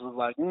then you just was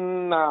like,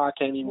 no, I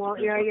can't even. Well,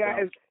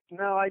 yeah.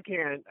 No, I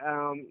can't.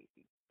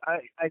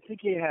 I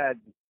think he had.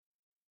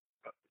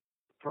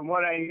 From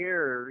what I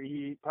hear,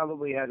 he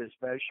probably had his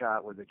best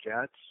shot with the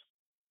Jets.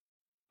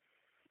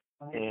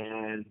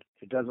 And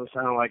it doesn't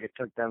sound like it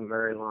took them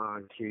very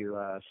long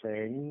to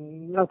say,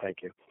 no,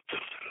 thank you.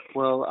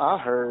 Well, I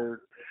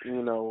heard,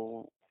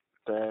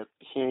 that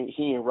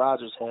he and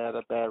Rodgers had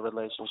a bad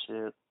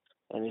relationship.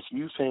 And if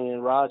you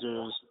paying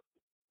Rodgers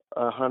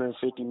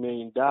 $150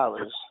 million,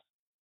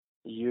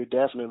 you're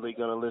definitely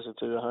going to listen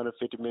to the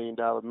 $150 million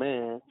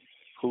man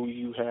who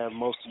you have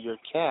most of your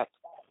cap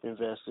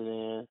invested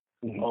in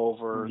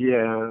over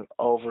your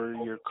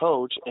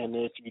coach. And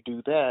if you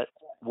do that,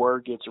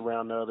 word gets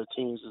around to other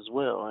teams as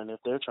well. And if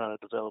they're trying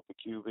to develop a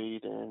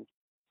QB, then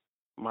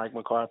Mike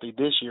McCarthy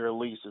this year at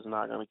least is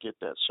not going to get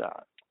that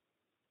shot.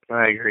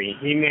 I agree.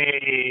 He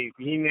may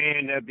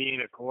end up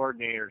being a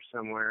coordinator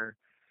somewhere.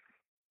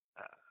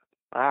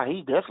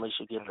 He definitely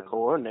should get the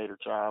coordinator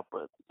job,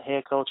 but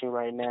head coaching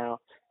right now,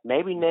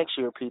 maybe next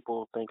year people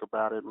will think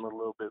about it a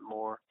little bit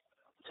more.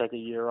 Take a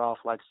year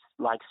off like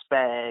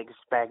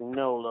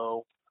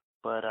Spagnolo,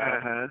 but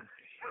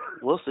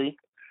we'll see.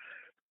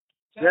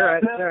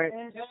 Right.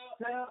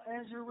 Tell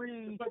Andrew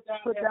Reid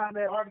put down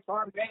that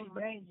barbecue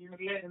menu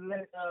and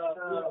let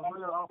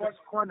real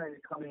offensive coordinator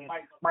come in,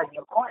 Mike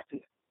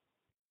McCarthy.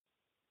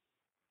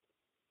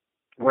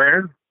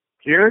 Where?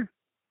 Here?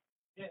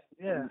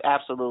 Yeah.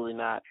 Absolutely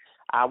not.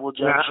 I will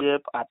jump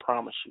ship. I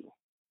promise you.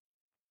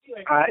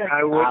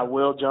 I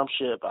will jump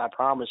ship. I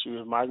promise you.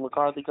 If Mike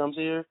McCarthy comes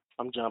here,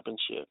 I'm jumping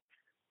ship.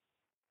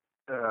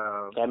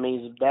 That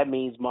means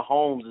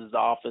Mahomes is the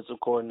offensive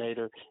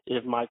coordinator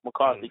if Mike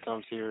McCarthy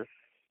comes here.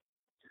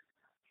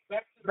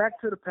 Back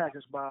to the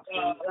Packers, Bob.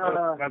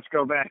 Let's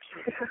go back.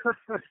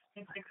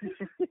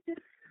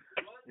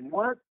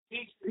 What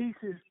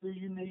pieces do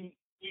you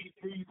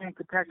think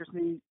the Packers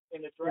need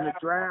in the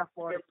draft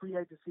or the free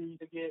agency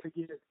to get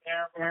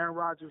Aaron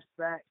Rodgers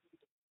back?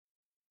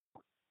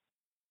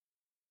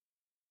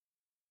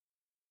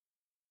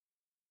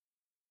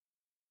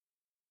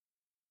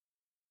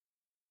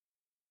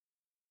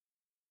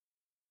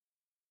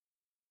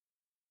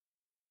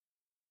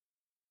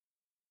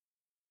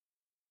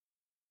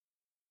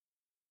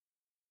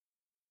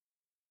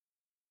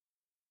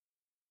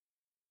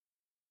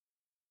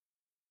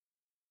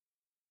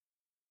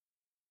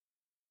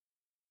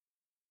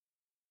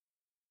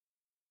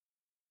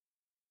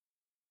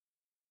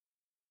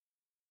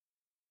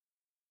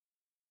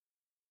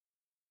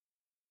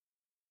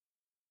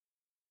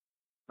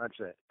 That's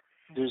it.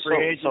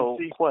 So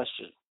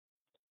question.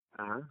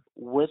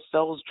 With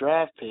those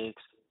draft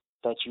picks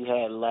that you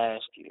had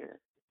last year,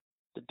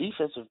 the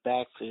defensive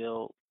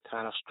backfield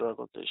kind of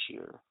struggled this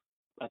year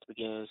at the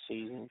beginning of the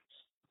season.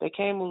 They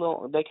came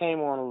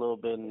on a little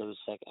bit into the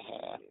second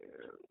half.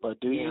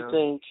 But do you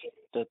think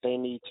that they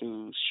need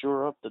to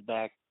shore up the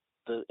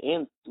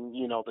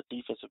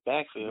defensive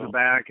backfield? The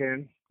back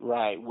end.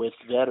 Right, with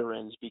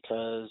veterans,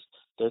 because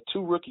there are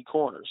two rookie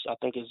corners. I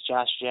think it's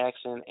Josh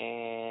Jackson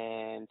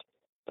and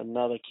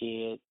another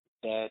kid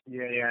that.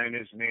 Yeah, and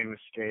his name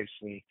escapes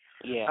me.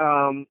 Yeah.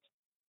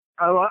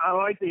 I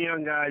like the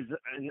young guys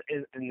in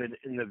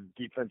the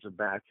defensive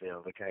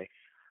backfield. Okay.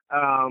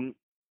 I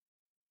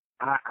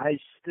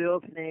still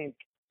think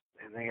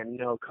they have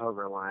no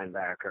cover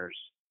linebackers.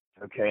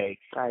 Okay.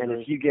 And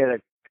if you get a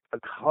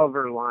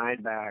cover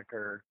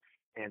linebacker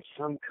and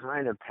some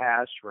kind of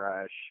pass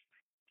rush,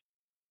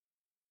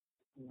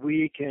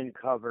 we can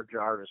cover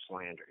Jarvis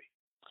Landry.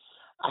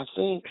 I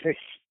think.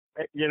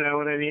 You know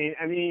what I mean?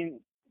 I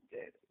mean,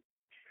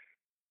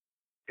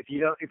 if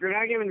you're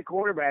not giving the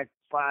quarterback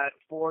 4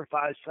 or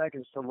 5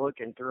 seconds to look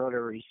and throw to a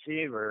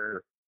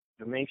receiver,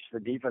 it makes the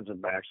defensive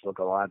backs look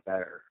a lot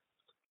better.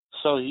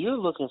 So you're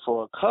looking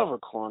for a cover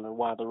corner,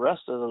 while the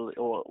rest of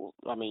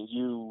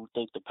you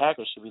think the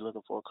Packers should be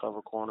looking for a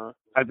cover corner.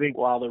 I think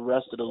while the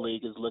rest of the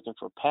league is looking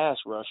for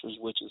pass rushers,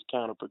 which is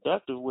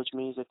counterproductive, which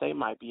means that they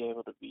might be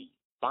able to be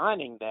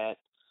finding that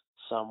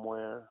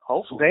somewhere.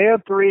 Hopefully, they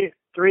have three.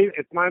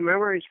 If my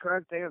memory is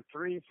correct, they have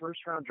 3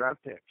 first-round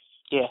draft picks.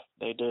 Yeah,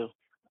 they do.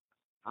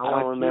 I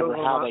don't remember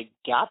how they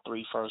got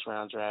 3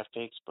 first-round draft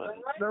picks, but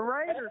the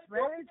Raiders,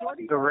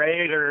 man. The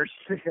Raiders.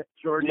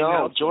 Jordy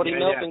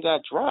Nelson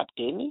got dropped,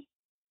 didn't he?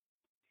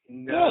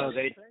 No,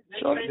 they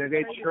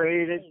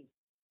traded.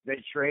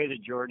 They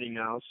traded Jordy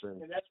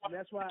Nelson.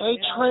 That's why they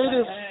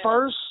traded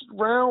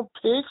first-round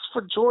picks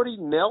for Jordy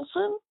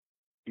Nelson.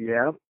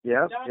 Yep.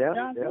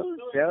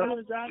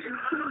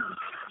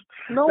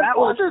 No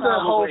wonder the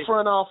whole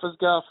front office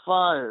got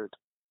fired.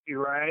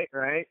 You're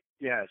right.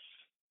 Yes.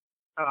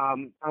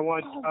 I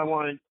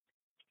want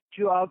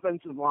 2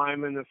 offensive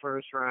linemen in the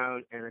first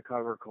round and a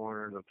cover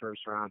corner in the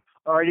first round.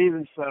 All right,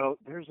 even so,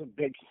 there's a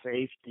big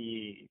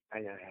safety.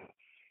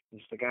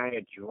 It's the guy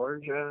at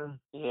Georgia.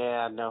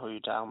 Yeah, I know who you're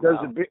talking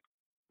about.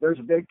 There's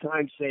a big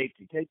time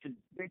safety. Take the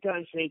big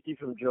time safety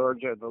from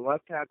Georgia, the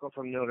left tackle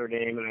from Notre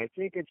Dame, and I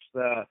think it's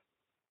the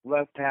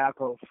left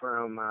tackle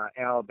from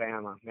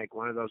Alabama. Make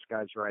one of those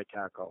guys right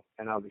tackle,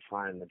 and I'll be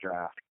fine in the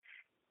draft.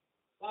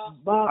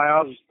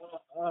 Bob,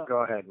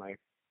 go ahead, Mike.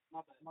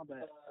 My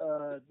bad.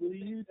 Do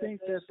you think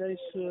that they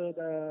should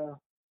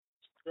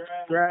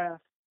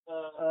draft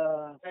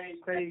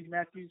Clay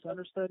Matthews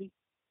understudy?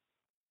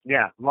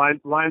 Yeah,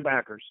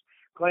 linebackers.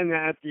 Clay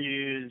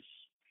Matthews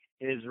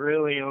is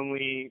really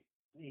only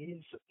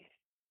he's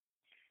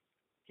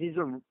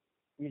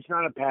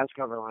not a pass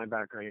cover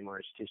linebacker anymore.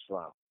 He's too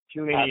slow.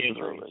 Too many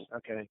injuries.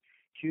 Okay,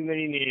 too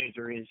many knee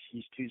injuries.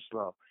 He's too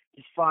slow.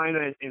 He's fine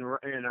in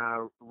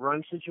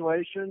run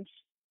situations.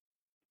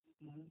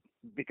 Mm-hmm.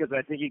 Because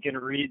I think he can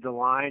read the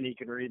line, he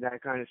can read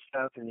that kind of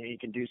stuff, and he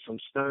can do some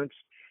stunts.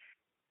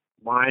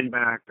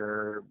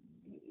 Linebacker,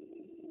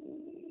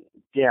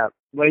 yeah,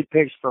 late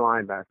picks for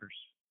linebackers.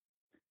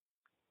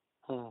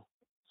 Well,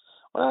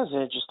 that's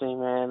interesting,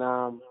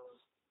 man.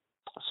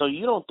 So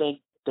you don't think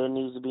there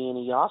needs to be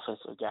any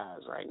offensive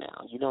guys right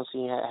now. You don't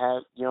see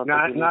have you don't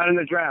Not think not in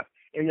the draft.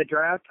 In the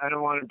draft, I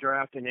don't want to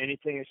draft in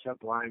anything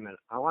except linemen.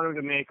 I want them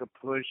to make a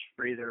push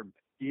for either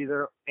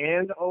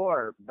and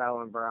or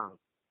Bell and Brown.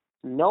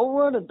 no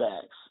running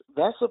backs.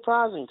 That's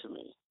surprising to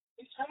me.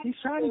 He's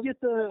trying to get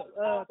the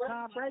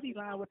Tom Brady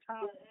line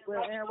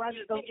where Aaron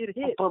Rodgers don't get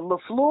hit. But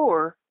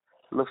LaFleur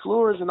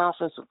is an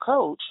offensive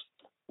coach,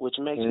 which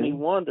makes me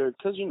wonder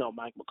because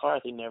Mike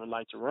McCarthy never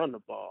liked to run the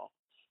ball,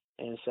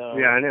 and so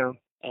Yeah, I know.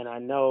 And I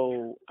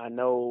know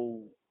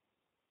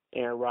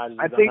Aaron Rodgers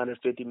is a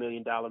 $150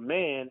 million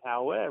man.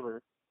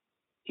 However,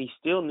 he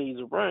still needs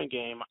a run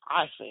game,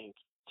 I think,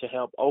 to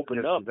help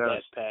open up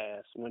that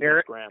pass when he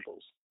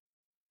scrambles.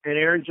 And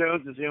Aaron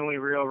Jones is the only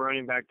real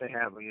running back they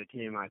have on the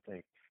team, I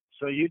think.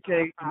 So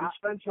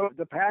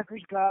the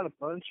Packers got a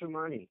bunch of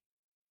money.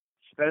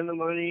 Spend the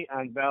money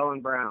on Bell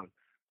and Brown.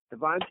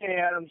 Devontae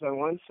Adams on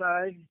one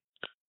side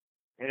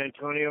and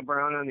Antonio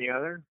Brown on the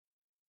other.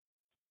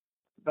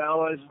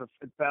 Bell is the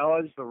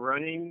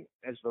rushing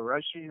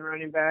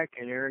running back,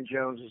 and Aaron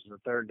Jones is the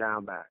third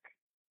down back.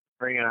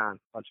 Bring it on.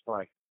 Let's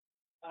play.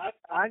 I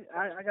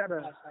got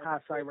a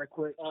hot site right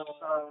quick.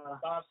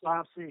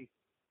 Bob C.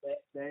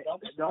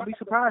 Don't be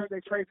surprised if they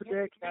trade for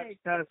Derrick Henry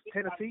because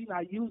Tennessee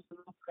not using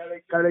him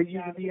because they're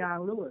using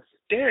Deion Lewis.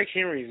 Derrick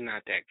Henry's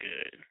not that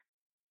good.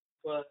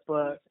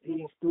 But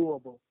he's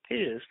doable. He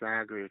is.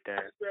 I agree with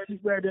that. He's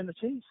better than the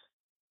Chiefs.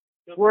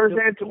 Where's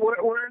Bell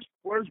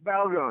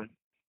going?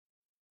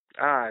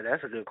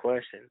 That's a good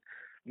question.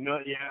 No,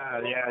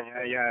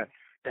 yeah.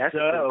 That's a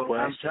good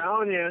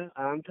question.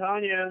 I'm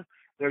telling you,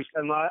 there's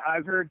a lot.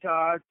 I've heard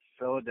talk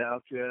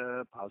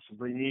Philadelphia,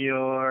 possibly New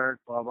York,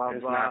 blah blah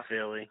it's blah. Not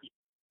Philly.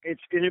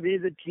 It's going to be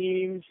the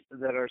teams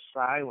that are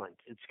silent.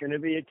 It's going to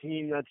be a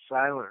team that's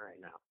silent right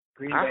now.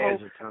 Green Bay has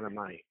a ton of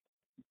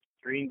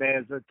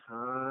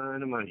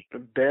money.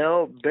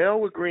 Bell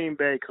with Green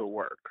Bay could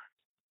work.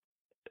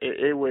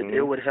 It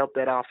would help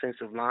that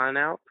offensive line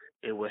out.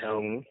 It would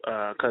help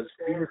because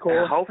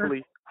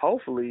hopefully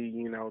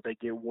they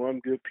get one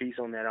good piece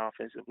on that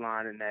offensive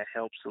line and that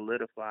helps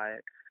solidify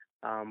it,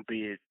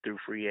 be it through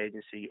free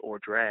agency or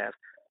draft.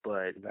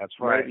 But that's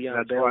why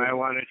I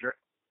want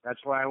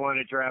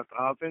to draft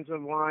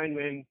offensive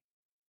linemen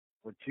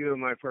with two of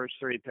my first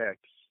three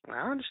picks.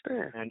 I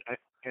understand.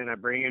 And I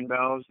bring in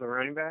Bell as the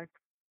running back.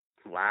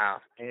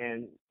 Wow.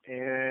 And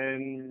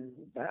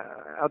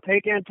I'll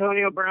take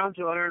Antonio Brown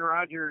to Aaron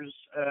Rodgers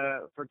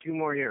for 2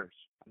 more years.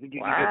 I think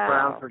you can get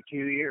Brown for 2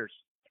 years.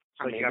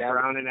 So you got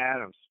Brown and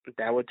Adams.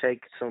 That would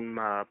take some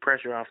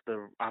pressure off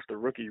the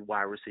rookie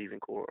wide receiving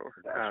core.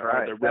 That's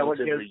right. The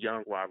relatively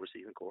young wide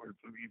receiving core.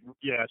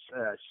 Yes.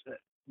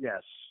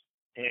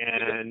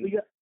 And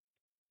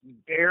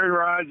Aaron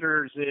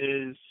Rodgers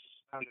is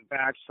on the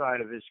backside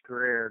of his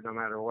career, no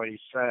matter what he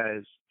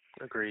says.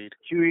 Agreed.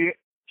 2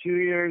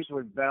 years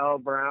with Bell,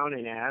 Brown,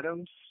 and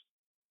Adams.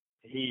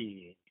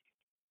 That's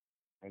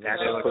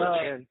a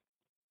push.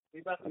 We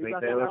about to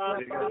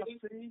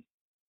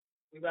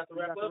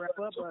wrap up.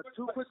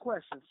 2 quick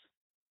questions.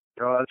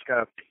 Oh, let's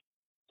go.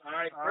 All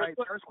right.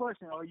 First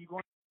question: are you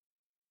going?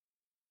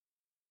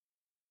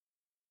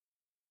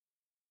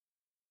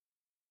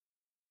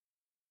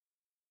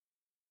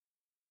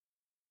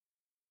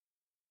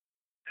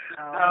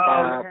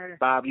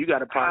 Bob, you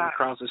got a park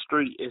across the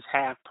street. It's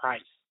half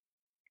price.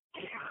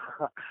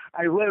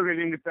 I live in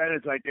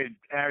Independence.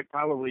 I'd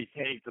probably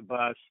take the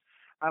bus.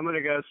 I'm going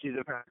to go see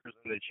the Packers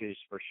and the Chiefs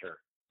for sure.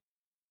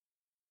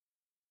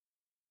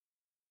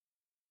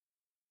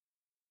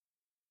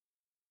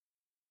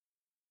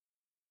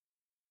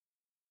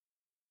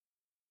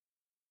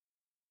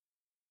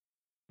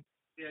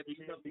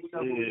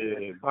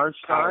 Bart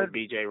Starr?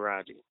 B.J.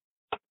 Raji.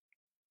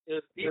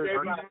 It's B.J.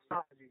 Raji.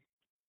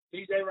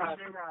 B.J.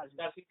 Raji.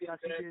 That's he did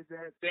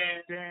that.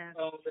 Dan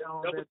on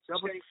that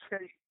double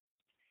check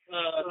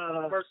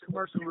first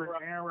commercial with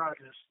Aaron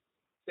Rodgers.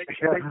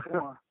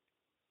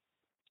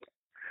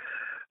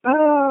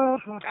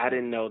 I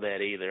didn't know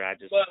that either. I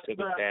just took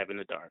a stab in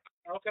the dark.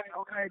 Okay.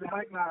 The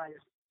Mike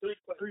Myers. 3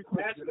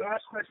 questions.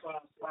 Last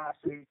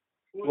question.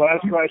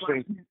 Last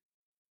question.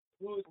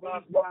 Who is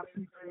Bob's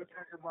favorite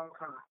Packer of all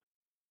time?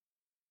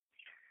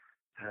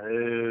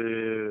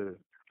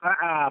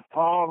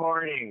 Paul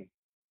Hornung.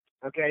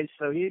 Okay,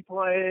 so he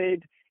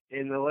played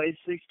in the late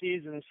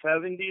 60s and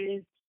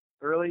 70s,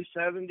 early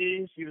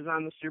 70s. He was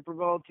on the Super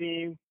Bowl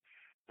team.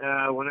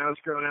 When I was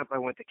growing up, I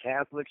went to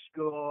Catholic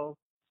school.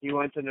 He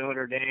went to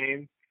Notre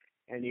Dame.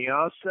 And he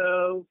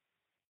also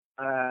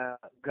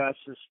got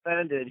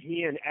suspended,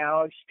 he and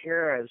Alex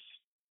Karras,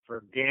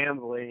 for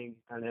gambling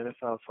on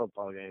NFL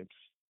football games.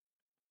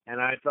 And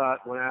I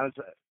thought when I was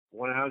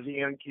a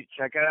young kid,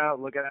 check it out,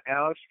 look at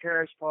Alex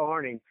Karras, Paul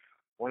Hornung.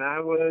 When I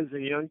was a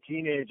young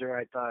teenager,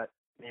 I thought,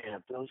 man,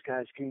 if those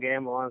guys can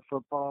gamble on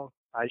football,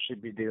 I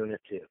should be doing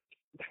it too.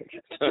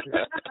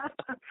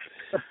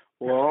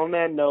 Well, on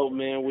that note,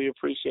 man, we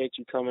appreciate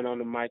you coming on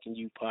the Mike and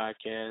You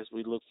podcast.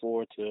 We look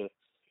forward to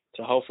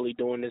hopefully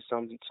doing this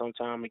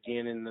sometime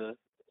again in the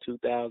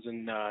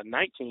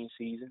 2019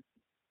 season.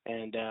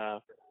 And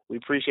we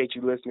appreciate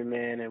you listening,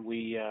 man, and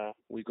we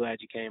glad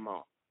you came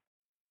on.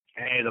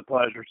 Hey, the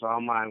pleasure's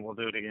all mine. We'll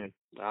do it again.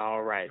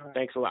 All right.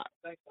 Thanks a lot.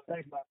 Thanks,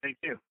 Mike. Thank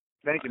you.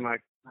 Thank you,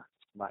 Mike.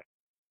 Bye.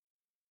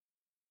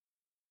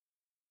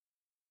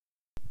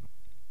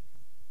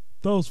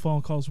 Those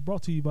phone calls were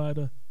brought to you by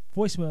the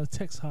voicemail and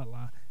text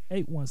hotline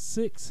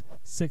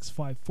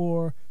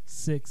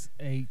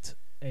 816-654-6883.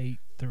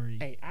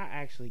 Hey, I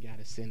actually got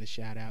to send a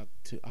shout out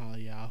to all of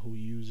y'all who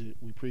use it.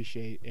 We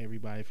appreciate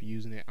everybody for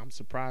using it. I'm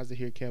surprised to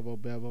hear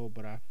Kevo Bevo,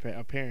 but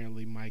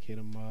apparently Mike hit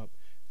him up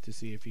to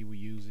see if he would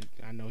use it.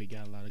 I know he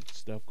got a lot of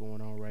stuff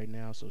going on right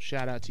now, so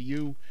shout out to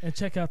you. And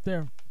check out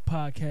their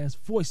podcast,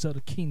 Voice of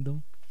the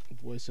Kingdom.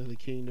 Voice of the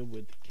Kingdom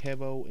with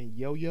Kevo and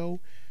Yo-Yo.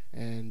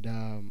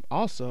 And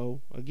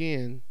also,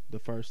 again, the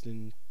 1st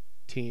and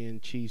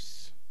 10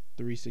 Chiefs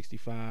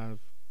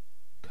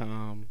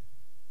 365.com,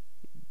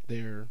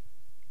 their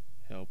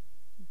help,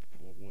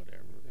 or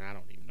whatever. I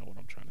don't even know what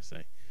I'm trying to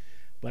say.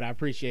 But I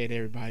appreciate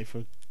everybody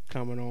for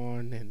coming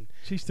on and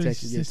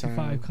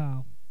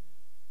Chiefs365.com.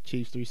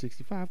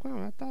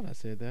 Chiefs365.com. I thought I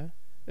said that.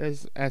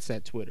 That's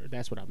at Twitter.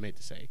 That's what I meant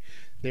to say.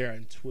 They're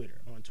on Twitter.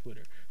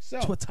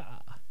 So, Twitter.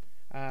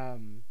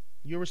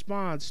 Your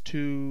response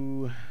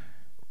to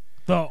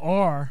the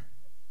R.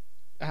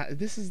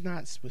 This is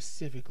not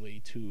specifically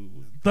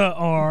to the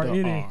R. The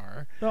it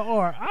R. Is. The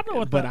R. I know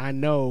what. But I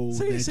know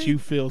see, you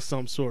feel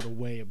some sort of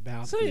way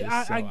about this.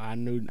 I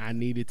knew I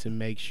needed to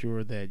make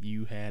sure that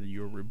you had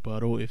your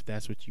rebuttal if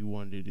that's what you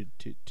wanted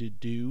to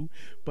do.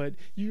 But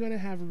you're gonna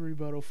have a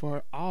rebuttal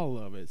for all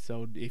of it.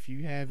 So if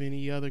you have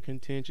any other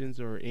contentions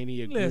or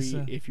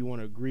if you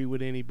want to agree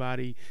with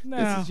anybody,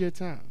 this is your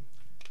time.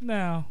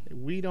 Now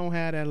we don't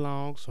have that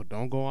long, so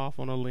don't go off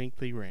on a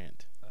lengthy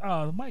rant.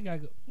 Oh, Mike got to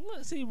go.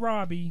 Let's see,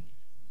 Robbie,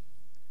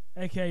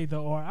 a.k.a.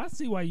 the R. I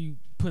see why you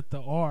put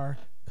the R,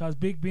 because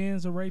Big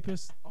Ben's a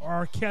rapist,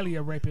 R. Kelly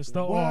a rapist,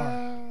 the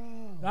R.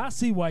 I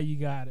see why you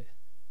got it.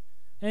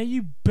 And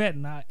you better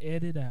not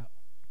edit out.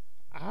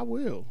 I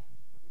will.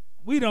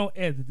 We don't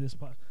edit this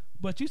part.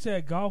 But you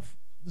said golf,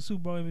 the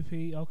Super Bowl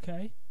MVP,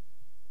 okay.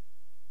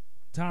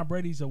 Tom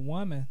Brady's a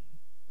woman.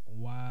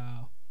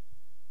 Wow.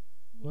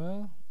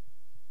 Well,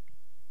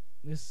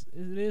 it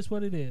is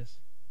what it is.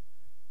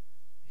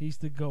 He's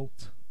the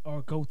GOAT,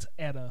 or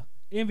GOAT-etta.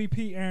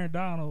 MVP Aaron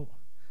Donald,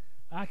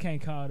 I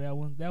can't call that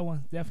one. That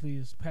one definitely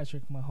is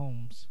Patrick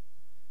Mahomes.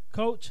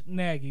 Coach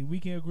Nagy, we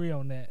can agree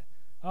on that.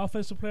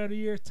 Offensive Player of the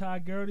Year,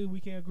 Todd Gurley, we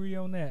can agree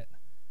on that.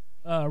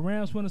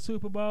 Rams win the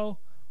Super Bowl,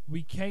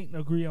 we can't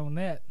agree on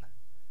that.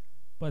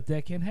 But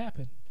that can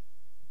happen.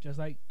 Just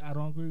like I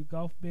don't agree with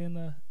Goff being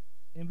the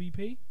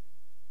MVP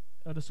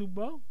of the Super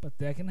Bowl, but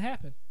that can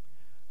happen.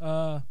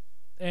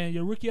 And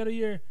your Rookie of the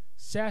Year,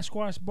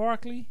 Sasquatch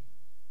Barkley.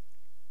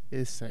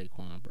 It's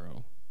Saquon,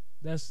 bro.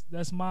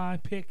 That's my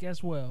pick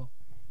as well.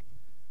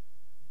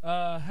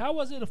 How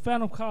was it a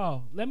Phantom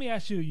Call? Let me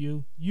ask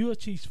you. You a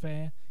Chiefs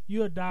fan.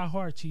 You a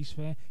diehard Chiefs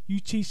fan. You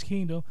Chiefs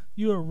Kingdom.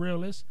 You a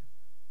realist.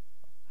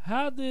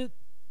 How did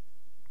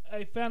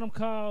a Phantom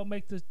Call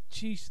make the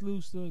Chiefs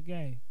lose the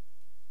game?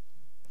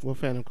 What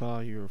Phantom Call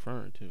are you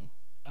referring to?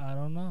 I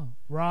don't know.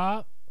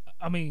 Rob,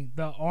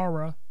 the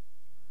Aura.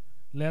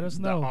 Let us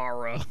know. The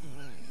Aura.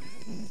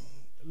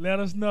 Let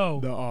us know.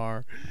 The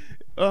R.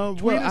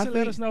 Tweet us and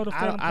let us know the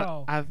Phantom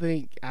Call. I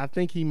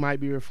think he might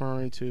be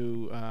referring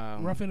to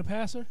Roughing the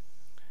Passer.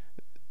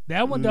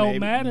 That one don't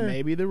matter.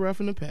 Maybe the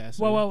Roughing the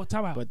Passer. Well,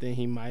 time out. But then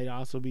he might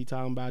also be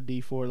talking about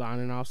D4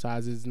 lining off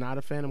sides. It's not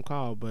a Phantom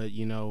Call, but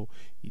he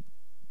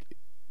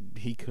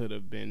could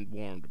have been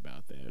warned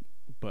about that.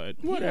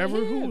 But whatever.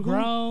 Who a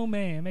grown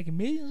man making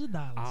millions of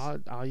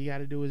dollars. All you got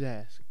to do is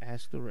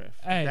ask the ref.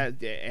 Hey.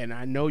 And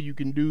I know you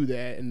can do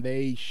that, and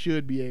they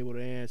should be able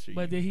to answer you.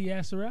 But did he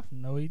ask the ref?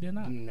 No, he did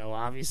not. No,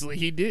 obviously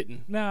he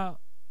didn't. Now,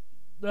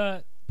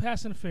 the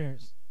pass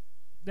interference,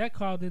 that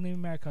call didn't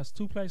even matter because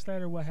 2 plays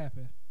later, what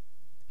happened?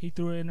 He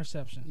threw an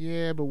interception.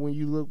 Yeah, but when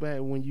you look back,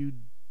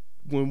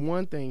 when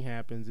one thing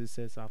happens, it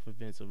sets off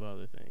events of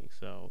other things.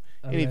 So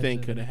anything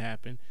could have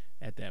happened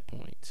at that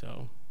point.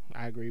 So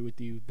I agree with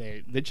you.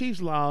 The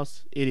Chiefs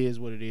lost. It is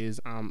what it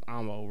is. I'm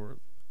over it.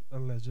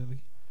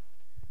 Allegedly.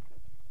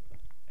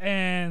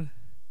 And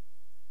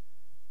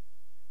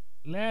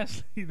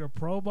lastly, the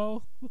Pro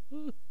Bowl.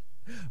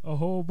 A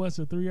whole bunch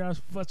of 3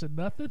 hours, bunch of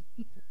nothing.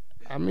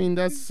 I mean,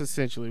 that's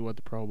essentially what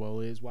the Pro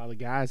Bowl is. While the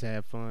guys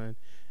have fun,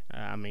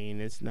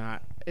 it's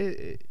not.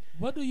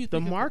 What do you think?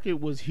 The market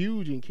was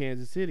huge in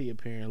Kansas City.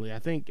 Apparently, I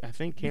think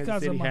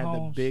Kansas City had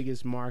the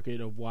biggest market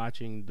of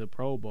watching the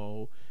Pro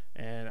Bowl.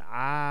 And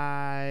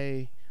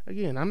I'm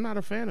not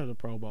a fan of the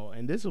Pro Bowl,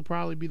 and this will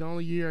probably be the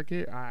only year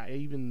I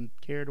even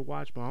care to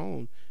watch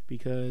Mahomes,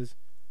 because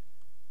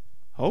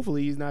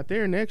hopefully he's not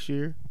there next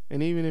year.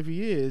 And even if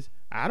he is,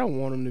 I don't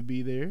want him to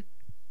be there.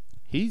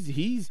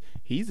 He's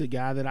a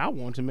guy that I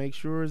want to make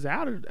sure is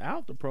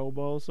out the Pro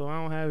Bowl, so I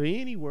don't have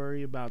any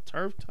worry about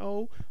turf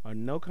toe or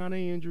no kind of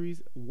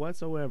injuries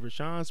whatsoever.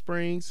 Sean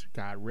Springs,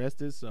 God rest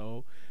his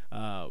soul.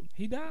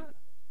 He died?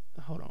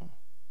 Hold on.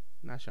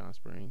 Not Sean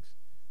Springs.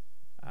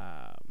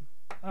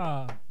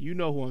 You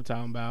know who I'm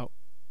talking about.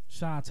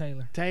 Sean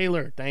Taylor.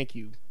 Taylor, thank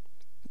you.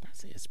 I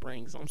said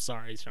Springs. I'm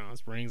sorry, Sean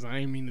Springs. I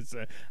ain't mean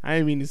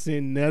to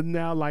send nothing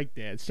out like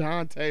that.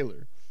 Sean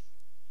Taylor.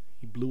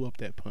 He blew up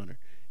that punter.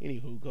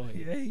 Anywho, go ahead.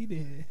 Yeah, he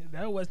did.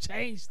 That was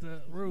changed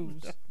the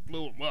rules.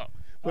 Blew him up.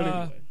 But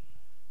anyway.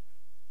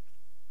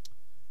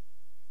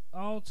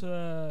 On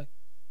to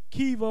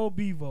Kevo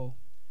Bevo.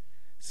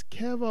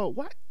 Kevo,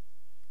 what?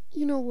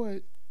 You know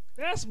what?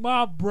 That's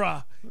my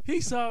bruh.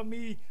 He sent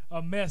me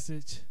a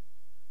message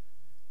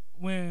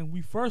when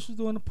we first was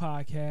doing the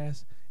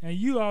podcast, and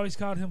you always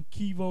called him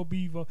Kevo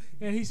Bevo,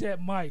 and he said,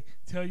 Mike,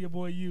 tell your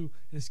boy you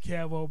it's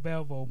Kevo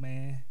Bevo,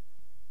 man.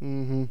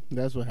 Mm-hmm.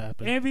 That's what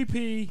happened.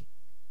 MVP,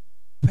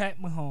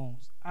 Pat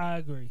Mahomes. I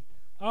agree.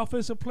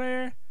 Offensive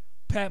player,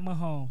 Pat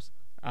Mahomes.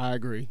 I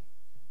agree.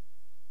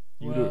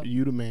 Well,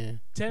 You the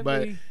man.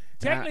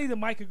 Technically, the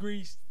Mike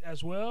agrees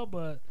as well,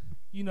 but,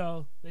 you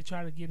know, they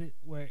try to get it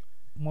where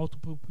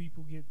multiple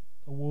people get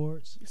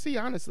awards. See,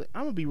 honestly,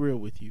 I'm going to be real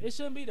with you. It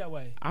shouldn't be that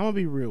way. I'm going to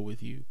be real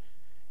with you.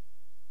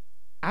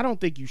 I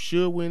don't think you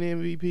should win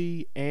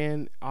MVP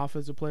and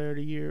Offensive Player of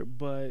the Year,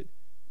 but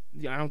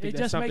I don't think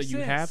that's something you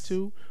have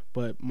to.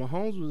 But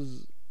Mahomes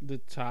was the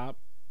top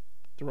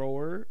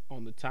thrower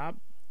on the top.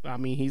 I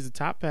mean, he's the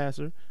top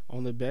passer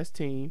on the best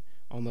team,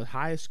 on the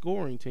highest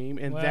scoring team,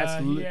 and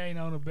he ain't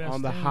on the best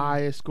on the team.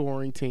 highest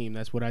scoring team.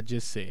 That's what I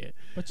just said.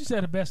 But you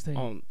said the best team.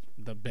 On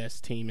the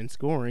best team in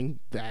scoring.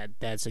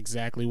 That's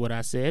exactly what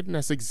I said, and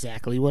that's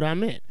exactly what I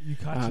meant. You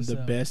caught yourself. The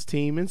best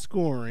team in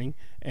scoring,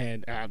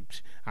 and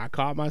I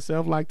caught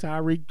myself like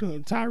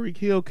Tyreek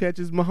Hill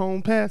catches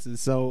Mahomes passes.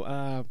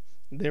 So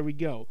there we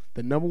go.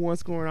 The number one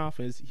scoring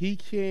offense. He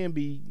can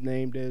be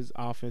named as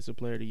Offensive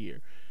Player of the Year.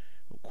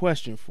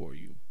 Question for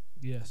you.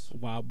 Yes.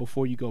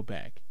 Before you go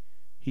back,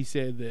 he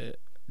said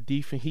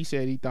he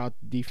said he thought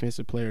the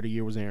Defensive Player of the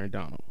Year was Aaron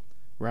Donald,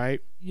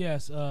 right?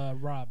 Yes.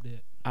 Rob did.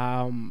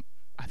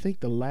 I think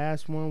the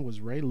last one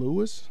was Ray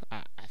Lewis.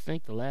 I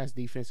think the last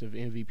defensive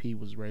MVP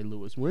was Ray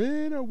Lewis.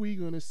 When are we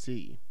gonna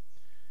see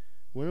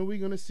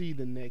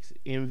the next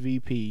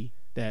MVP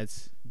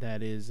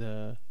that is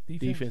a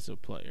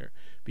defensive player?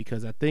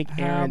 Because I think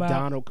Aaron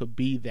Donald could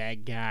be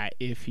that guy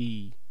if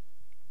he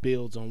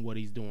builds on what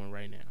he's doing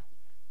right now.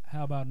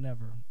 How about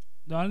never?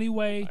 The only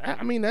way.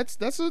 I mean, that's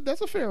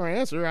a fair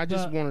answer. I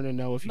just wanted to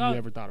know if you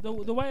ever thought about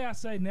it. The way I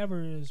say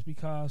never is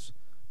because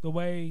the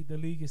way the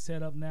league is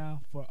set up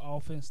now for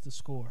offense to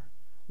score.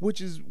 Which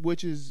is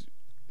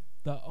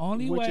the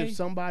only way. Which if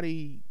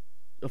somebody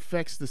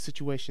affects the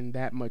situation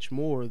that much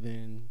more,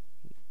 then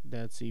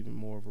that's even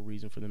more of a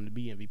reason for them to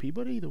be MVP.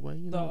 But either way,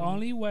 the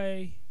only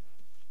way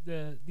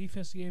the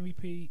defensive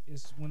MVP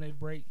is when they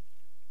break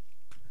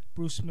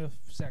Bruce Smith's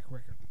sack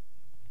record.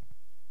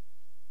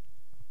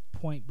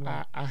 Point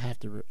blank. I have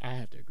to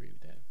agree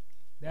with that.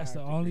 That's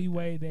the only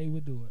way they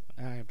would do it.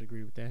 I have to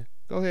agree with that.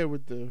 Go ahead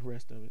with the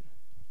rest of it.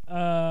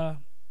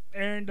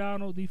 Aaron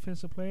Donald,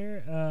 defensive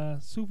player,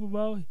 Super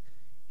Bowl.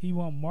 He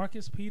want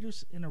Marcus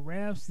Peters and the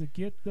Rams to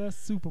get the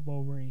Super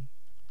Bowl ring.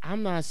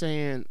 I'm not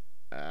saying.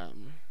 I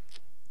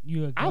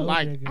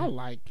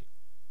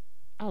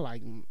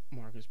like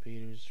Marcus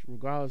Peters,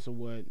 regardless of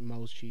what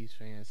most Chiefs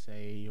fans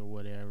say or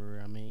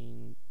whatever. I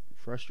mean,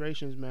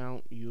 frustrations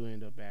mount. You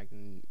end up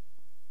acting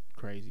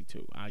crazy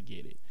too. I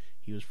get it.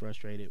 He was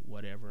frustrated,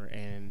 whatever,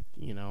 and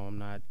I'm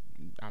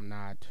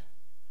not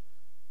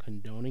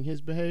condoning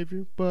his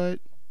behavior, but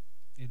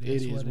it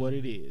is what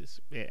it is.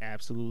 It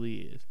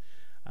absolutely is.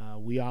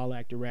 We all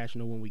act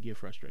irrational when we get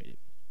frustrated.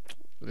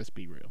 Let's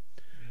be real.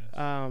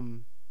 Yes.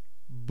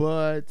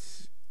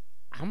 But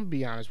I'm gonna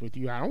be honest with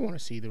you. I don't want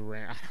to see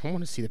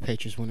the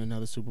Patriots win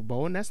another Super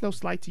Bowl, and that's no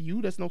slight to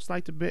you. That's no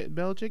slight to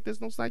Belichick.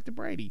 That's no slight to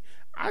Brady.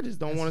 I just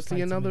don't want to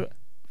see another.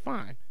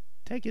 Fine,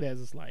 take it as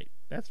a slight.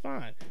 That's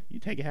fine. You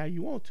take it how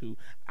you want to.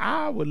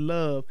 I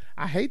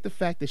hate the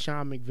fact that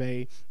Sean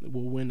McVay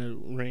will win a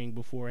ring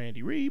before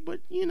Andy Reid,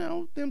 but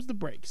them's the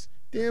breaks.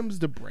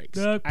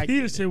 Doug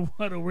Peterson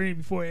won a ring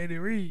before Andy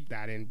Reid.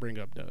 I didn't bring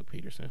up Doug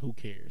Peterson. Who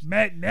cares?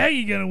 Matt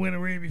Nagy gonna win a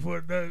ring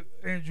before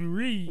Andrew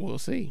Reid. We'll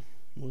see.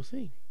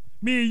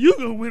 Me and you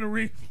gonna win a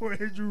ring before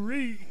Andrew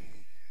Reid.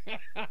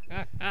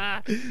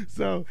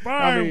 So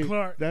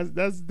Clark.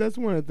 That's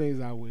one of the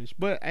things I wish.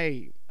 But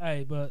here's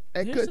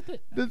the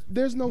thing.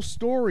 There's no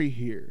story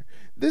here.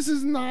 This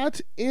is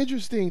not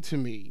interesting to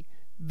me.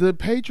 The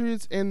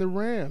Patriots and the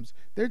Rams,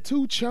 they're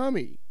too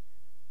chummy.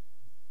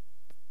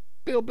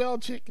 Bill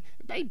Belichick,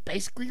 they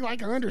basically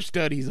like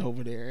understudies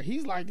over there.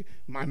 He's like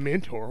my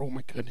mentor. Oh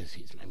my goodness,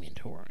 he's my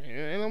mentor.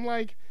 And I'm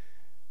like,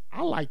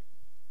 I like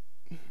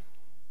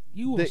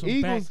you.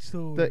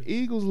 The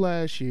Eagles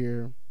last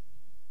year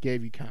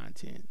gave you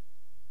content.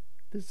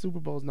 This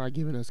Super Bowl's not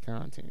giving us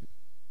content.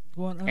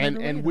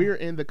 And we're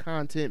in the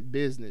content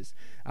business.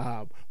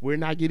 We're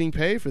not getting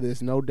paid for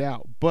this, no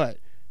doubt. But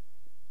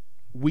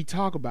we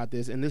talk about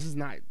this, and this is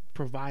not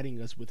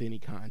providing us with any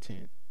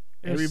content.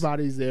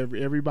 Everybody's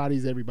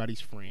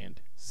everybody's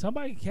friend.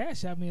 Somebody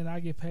cash at me and I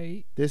get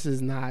paid. This is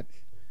not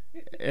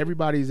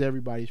everybody's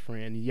everybody's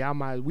friend.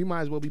 We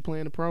might as well be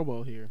playing the Pro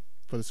Bowl here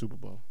for the Super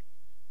Bowl.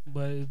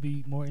 But it'd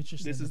be more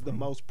interesting. This is the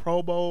most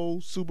Pro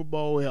Bowl, Super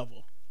Bowl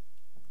ever.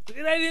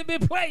 It ain't even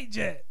been played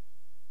yet.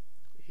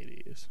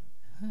 It is.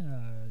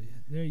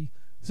 There you.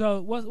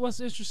 So what's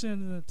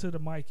interesting to the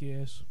mic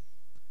is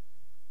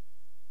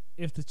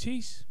if the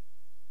Chiefs,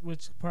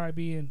 which probably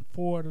be in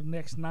 4 of the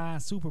next 9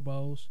 Super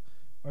Bowls,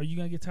 are you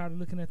gonna get tired of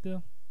looking at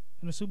them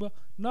in the Super Bowl?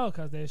 No,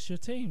 because that's your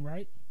team,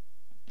 right?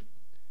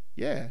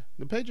 Yeah,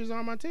 the Patriots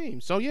are my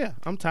team. So yeah,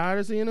 I'm tired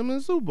of seeing them in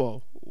the Super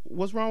Bowl.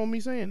 What's wrong with me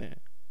saying that?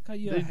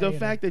 The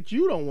fact that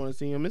you don't want to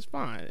see them is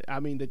fine. I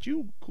mean, that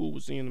you cool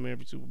with seeing them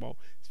every Super Bowl,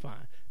 it's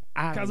fine.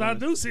 Because I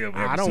do see them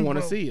every Super Bowl. I don't want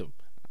to see them.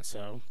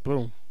 So,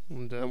 boom,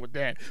 I'm done with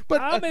that.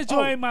 But I'm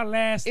enjoying my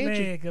last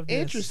leg of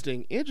this.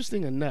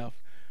 Interesting enough.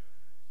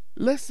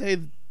 Let's say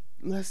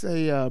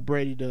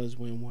Brady does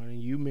win one,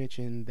 and you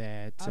mentioned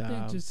that. I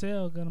think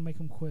Giselle gonna make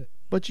him quit.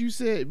 But he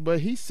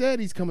said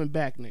he's coming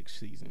back next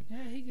season.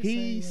 Yeah,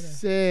 he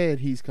said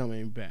he's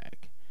coming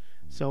back.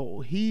 So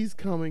he's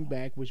coming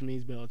back, which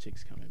means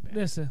Belichick's coming back.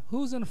 Listen,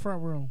 who's in the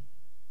front room?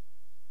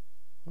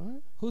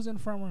 What? Who's in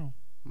the front room?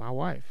 My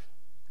wife.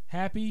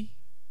 Happy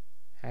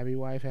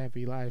wife,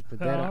 happy life. But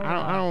that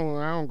I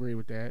don't agree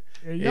with that.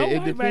 Your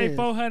wife made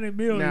 $400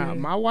 million. Now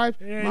my wife,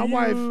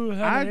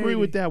 I agree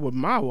with that with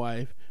my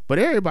wife. But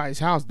everybody's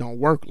house don't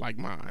work like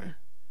mine.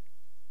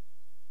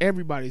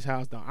 Everybody's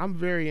house don't. I'm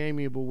very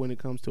amiable when it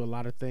comes to a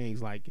lot of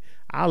things. Like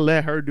I'll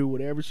let her do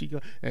whatever she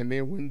goes, and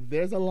then when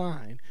there's a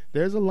line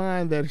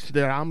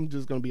that I'm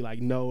just gonna be like,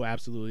 no,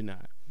 absolutely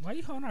not. Why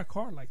you holding our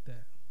card like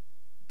that?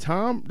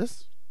 Tom,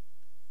 that's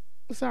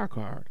our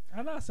card.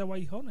 I know. I said, why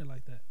you holding it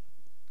like that?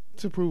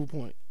 To prove a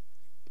point.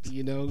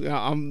 You know,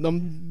 I'm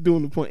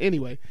doing the point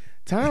anyway.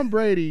 Tom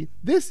Brady.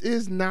 This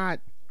is not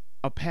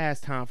a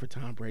pastime for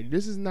Tom Brady.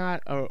 This is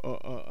not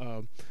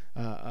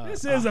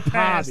this is a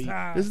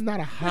pastime. This is not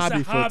a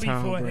hobby for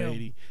Tom for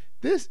Brady. Him.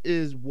 This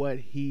is what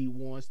he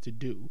wants to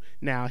do.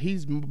 Now,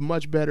 he's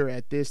much better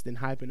at this than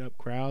hyping up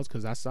crowds,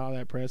 because I saw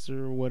that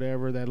presser or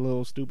whatever, that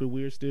little stupid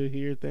we're still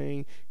here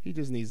thing. He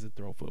just needs to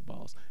throw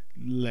footballs.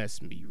 Let's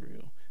be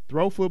real.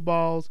 Throw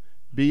footballs.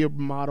 Be a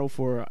model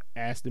for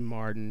Aston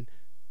Martin.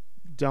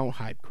 Don't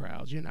hype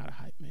crowds. You're not a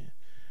hype man.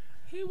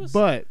 He was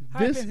but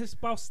hyping his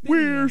Palestinians.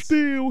 We're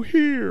still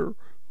here.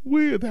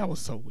 That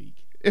was so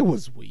weak. It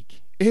was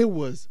weak. It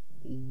was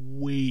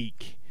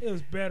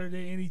better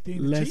than anything.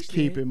 Let's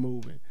keep it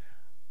moving.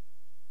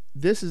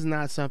 This is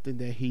not something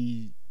that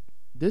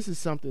this is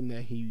something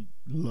that he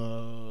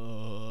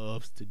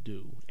loves to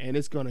do, and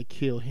it's gonna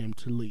kill him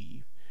to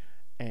leave.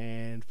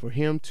 And for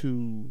him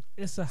to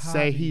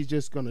say he's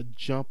just gonna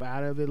jump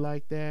out of it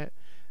like that,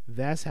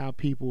 that's how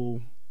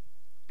people.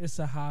 It's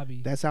a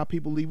hobby. That's how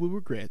people leave with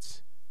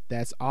regrets.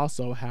 That's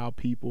also how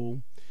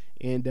people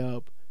end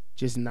up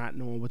just not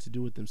knowing what to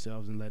do with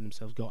themselves and letting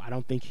themselves go. I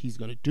don't think he's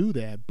going to do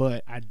that,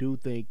 but I do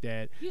think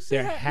that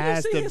there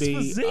has to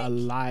be a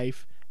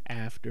life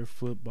after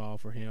football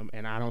for him,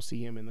 and I don't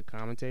see him in the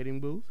commentating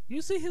booth.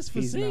 You see his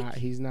physique?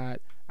 He's not.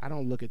 I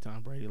don't look at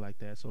Tom Brady like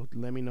that, so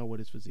let me know what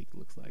his physique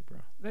looks like, bro.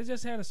 They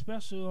just had a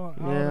special on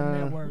all the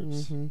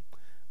networks.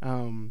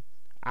 Mm-hmm.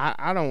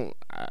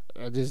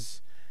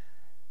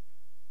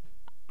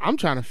 I'm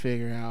trying to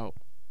figure out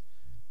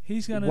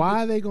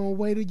why are they going to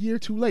wait a year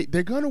too late.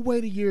 They're going to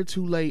wait a year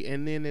too late,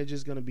 and then they're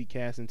just going to be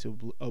cast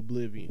into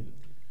oblivion.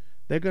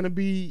 He's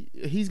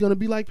going to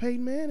be like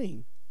Peyton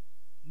Manning.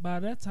 By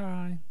that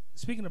time,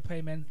 speaking of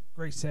Peyton Manning,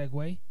 great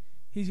segue,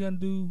 he's going to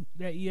do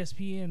that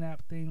ESPN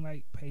app thing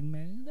like Peyton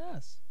Manning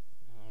does.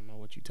 I don't know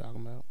what you're talking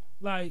about.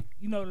 Like,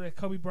 you know that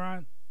Kobe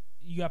Bryant,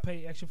 you got to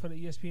pay extra for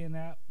the ESPN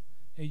app,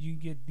 and you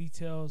can get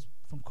details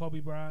from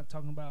Kobe Bryant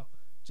talking about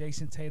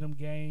Jason Tatum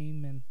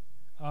game and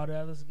all the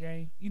others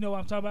game. You know what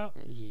I'm talking about?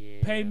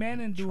 Yeah. Peyton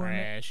Manning doing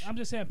trash. it. I'm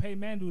just saying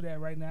Peyton Manning do that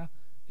right now.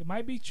 It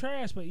might be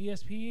trash, but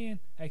ESPN,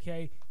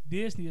 aka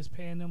Disney, is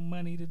paying them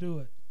money to do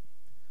it.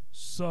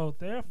 So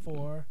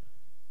therefore,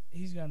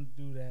 he's gonna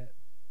do that.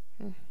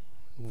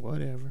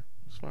 Whatever,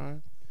 it's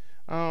fine.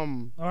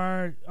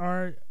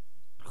 Our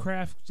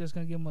Kraft just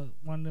gonna give him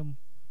one of them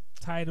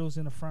titles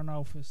in the front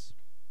office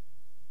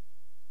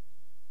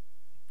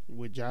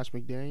with Josh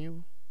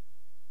McDaniel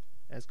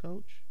as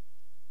coach.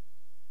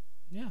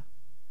 Yeah.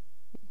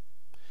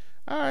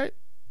 All right,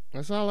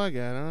 that's all I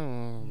got. I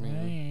don't know,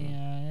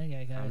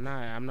 man.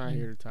 I'm not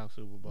here to talk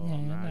Super Bowl.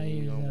 I'm not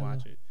even gonna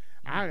watch it.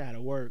 I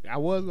gotta work. I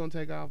was gonna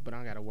take off, but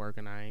I gotta work,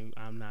 and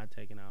I'm not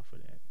taking off for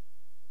that.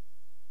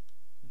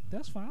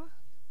 That's fine.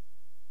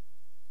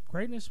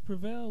 Greatness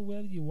prevail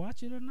whether you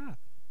watch it or not.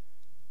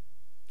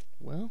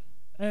 Well,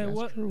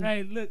 that's true.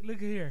 Hey, look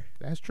here.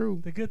 That's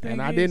true. The good thing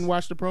and I didn't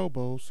watch the Pro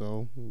Bowl,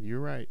 so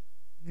you're right.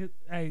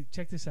 Hey,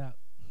 check this out.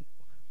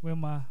 When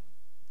my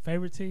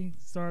favorite team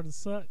started to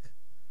suck,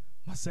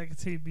 my second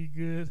team be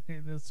good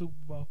in the Super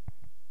Bowl.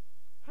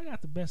 I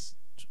got the best.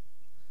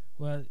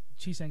 Well,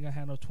 Chiefs ain't gonna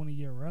have no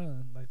 20-year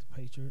run like the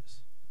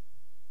Patriots.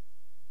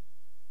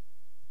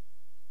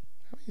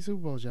 How many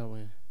Super Bowls y'all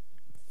win?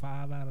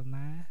 5 out of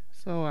 9.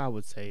 So I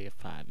would say a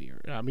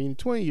 5-year. I mean,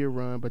 20-year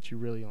run, but you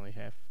really only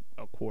have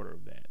a quarter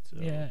of that. So.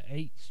 Yeah,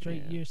 8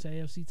 straight years to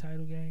AFC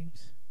title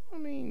games. I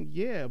mean,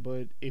 yeah,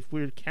 but if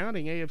we're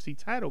counting AFC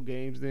title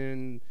games,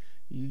 then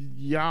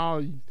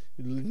y'all,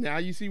 now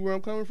you see where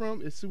I'm coming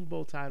from? It's Super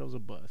Bowl titles a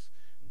bust,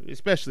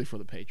 especially for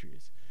the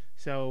Patriots.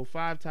 So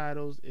 5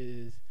 titles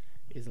is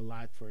a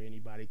lot for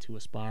anybody to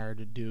aspire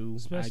to do.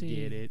 Especially I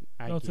get it.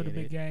 go to the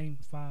big game,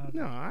 5.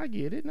 No, I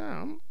get it.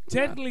 No,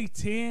 technically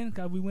 10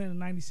 because we went in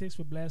 '96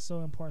 with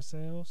Bledsoe and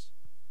Parcells.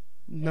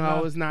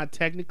 No, it's not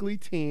technically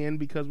 10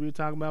 because we were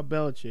talking about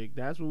Belichick.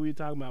 That's what we were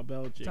talking about,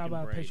 Belichick. Talk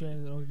about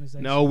Patriots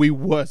organization. No, we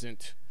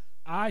wasn't.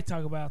 I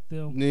talk about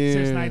them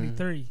since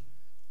 '93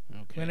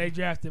 Okay. when they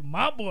drafted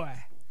my boy,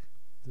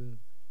 the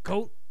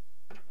GOAT,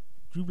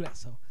 Drew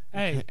Bledsoe.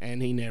 Hey,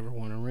 and he never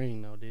won a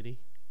ring, though, did he?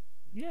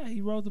 yeah,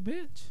 he rode the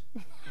bench.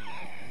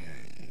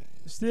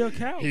 Still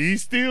counts.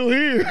 He's still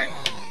here.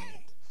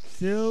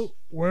 Still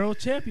world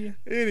champion.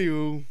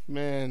 Anywho,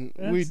 man,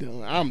 we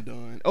done. I'm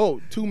done.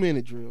 Oh,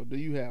 2-minute drill. Do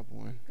you have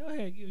one? Go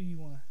ahead, give you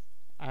one.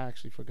 I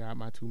actually forgot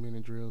my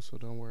 2-minute drill, so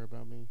don't worry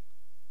about me.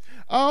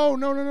 Oh,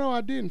 no,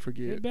 I didn't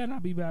forget. It better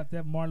not be about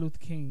that Martin Luther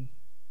King.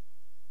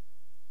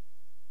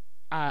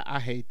 I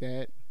hate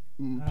that.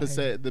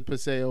 The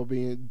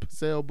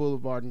Paseo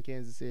Boulevard in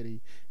Kansas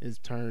City is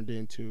turned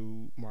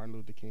into Martin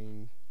Luther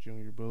King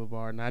Jr.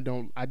 Boulevard,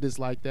 and I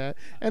dislike that.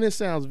 And it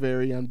sounds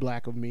very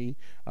unblack of me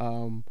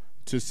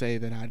to say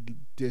that I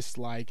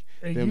dislike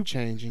them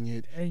changing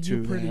it. And to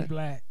you pretty that.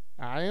 black.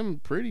 I am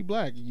pretty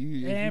black.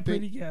 You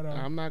pretty ghetto.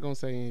 I'm not gonna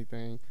say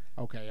anything.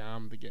 Okay,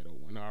 I'm the ghetto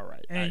one. All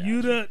right. And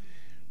you the.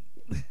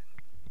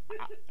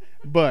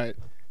 But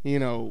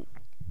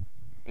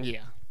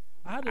yeah.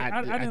 I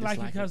didn't like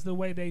it because the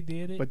way they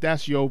did it. But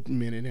that's your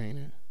minute, ain't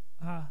it?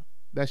 Huh?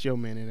 That's your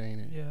minute,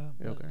 ain't it? Yeah.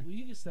 Okay.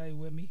 You can stay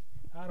with me.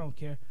 I don't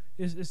care.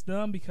 It's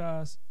done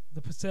because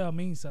the Paseo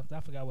means something.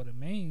 I forgot what it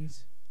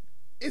means.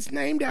 It's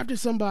named after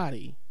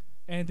somebody.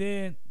 And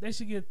then they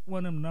should get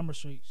one of them number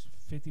streets,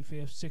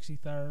 55th,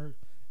 63rd.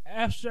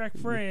 Abstract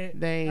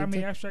Fred.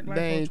 Abstract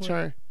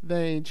Life.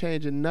 They ain't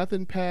changing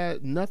nothing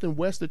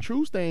west of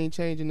Truth. They ain't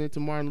changing it to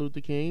Martin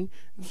Luther King.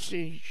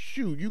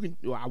 Shoot, you can.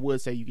 Well, I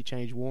would say you could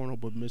change Warner,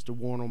 but Mr.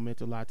 Warner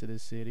meant a lot to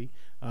this city.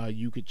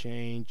 You could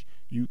change.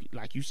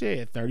 Like you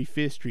said,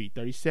 35th Street,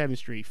 37th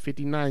Street,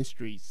 59th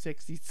Street,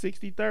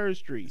 63rd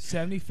Street,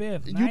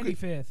 75th,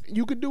 95th.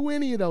 You could do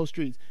any of those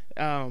streets.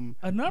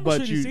 A number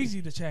street is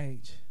easy to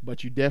change.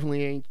 But you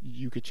definitely ain't.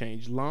 You could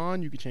change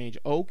Lawn. You could change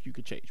Oak. You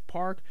could change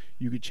Park.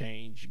 You could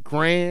change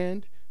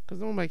Grand. Because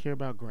nobody care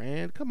about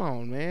Grand. Come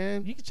on,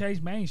 man. You could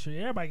change Main Street.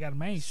 Everybody got a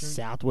Main Street.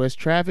 Southwest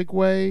Traffic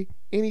Way.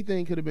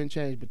 Anything could have been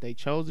changed, but they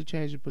chose to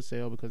change it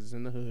Paseo because it's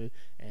in the hood.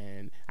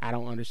 And I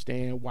don't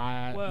understand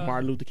why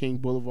Martin Luther King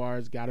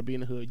Boulevard's got to be in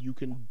the hood. You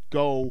can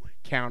go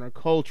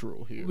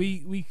countercultural here.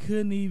 We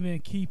couldn't even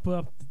keep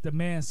up the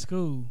man's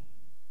school,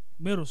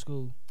 middle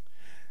school.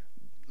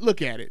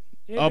 Look at it.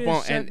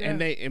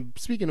 And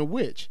speaking of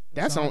which,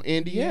 that's on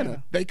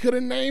Indiana. They could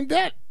have named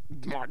that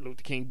Martin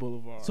Luther King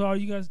Boulevard. So are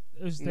you guys?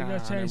 They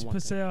gonna change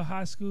Paseo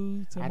High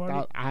School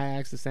to I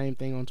asked the same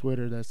thing on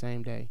Twitter that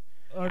same day.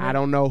 I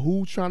don't know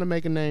who's trying to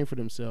make a name for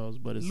themselves,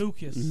 but it's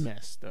Lucas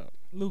messed up.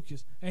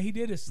 Lucas, and he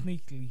did it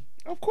sneakily.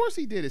 Of course,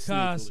 he did it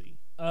sneakily.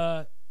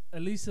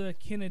 Elisa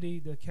Kennedy,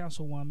 the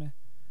councilwoman,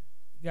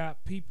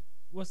 got people.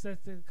 What's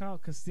that thing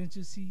called?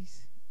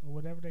 Contingencies or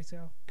whatever they say.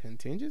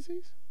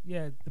 Contingencies?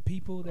 Yeah, the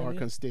people that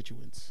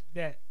constituents.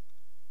 That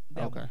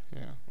okay,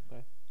 yeah,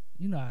 okay.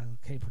 You know I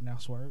can't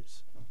pronounce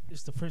words.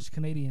 It's the French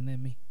Canadian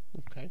in me.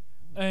 Okay.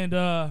 And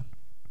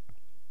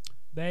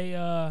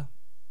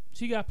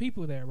she got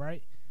people there,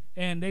 right?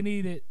 And they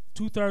needed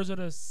 2/3 of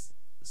the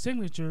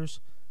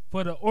signatures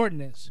for the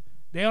ordinance.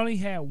 They only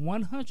had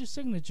 100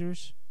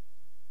 signatures,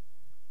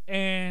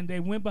 and they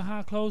went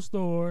behind closed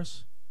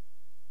doors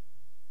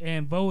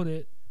and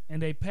voted,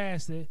 and they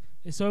passed it.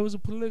 And so it was a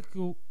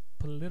political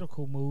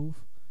move,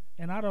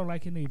 and I don't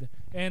like it neither.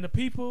 And the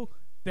people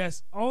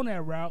that's on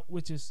that route,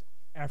 which is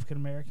African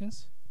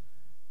Americans,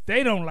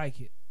 they don't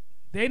like it.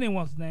 They didn't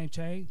want the name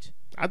change.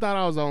 I thought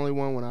I was the only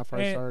one when I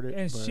first heard it.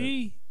 And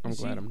I'm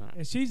glad I'm not.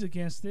 And she's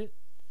against it.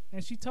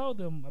 And she told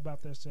them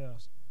about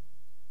themselves.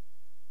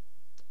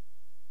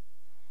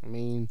 I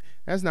mean,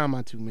 that's not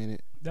my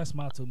 2-minute. That's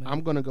my 2 minutes.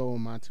 I'm gonna go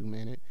with my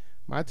 2-minute.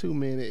 My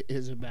 2-minute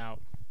is about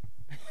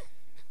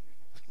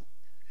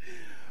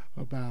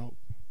Booger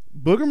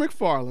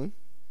McFarland.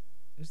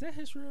 Is that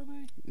his real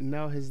name?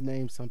 No, his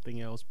name's something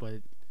else.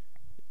 But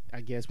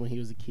I guess when he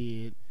was a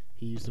kid,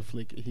 he used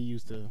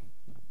to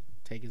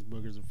take his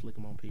boogers and flick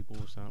them on people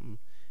or something.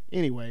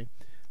 Anyway,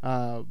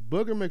 Booger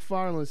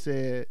McFarland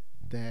said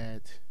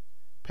that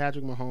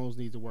Patrick Mahomes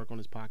needs to work on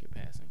his pocket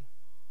passing.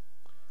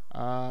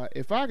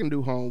 If I can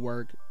do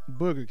homework,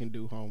 Booger can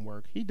do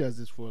homework. He does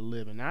this for a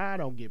living. I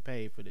don't get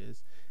paid for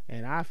this,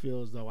 and I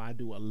feel as though I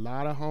do a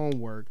lot of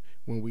homework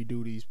when we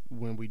do these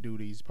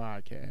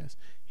podcasts.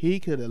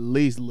 He could at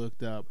least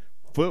looked up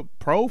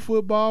Pro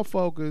Football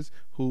Focus,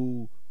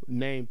 who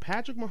named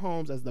Patrick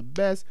Mahomes as the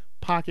best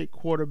pocket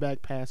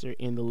quarterback passer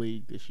in the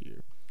league this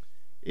year.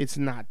 It's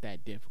not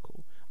that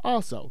difficult.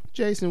 Also,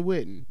 Jason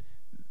Witten.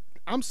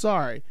 I'm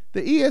sorry,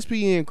 the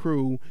ESPN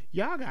crew,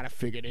 y'all gotta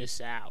figure this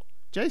out.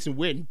 Jason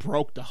Witten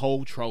broke the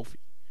whole trophy.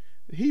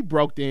 He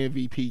broke the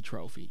MVP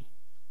trophy.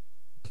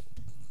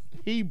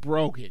 He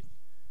broke it.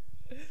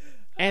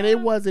 And it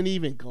wasn't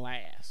even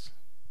glass.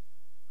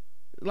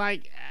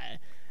 Like,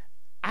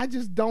 I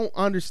just don't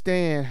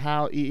understand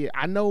how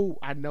I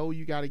know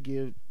you got to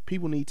give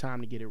people need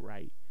time to get it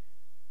right.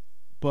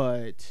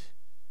 But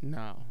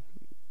no.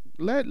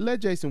 Let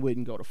Jason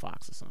Witten go to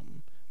Fox or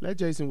something. Let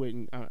Jason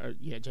Witten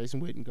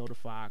Jason Witten go to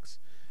Fox.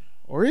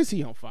 Or is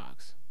he on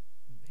Fox?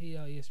 He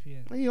on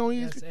ESPN. He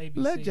on That's ESPN. ABC.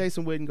 Let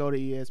Jason Witten go to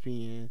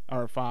ESPN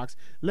or Fox.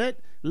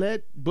 Let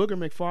Booger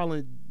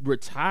McFarland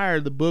retire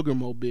the Booger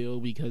Mobile,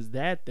 because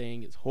that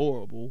thing is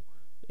horrible.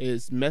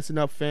 It's messing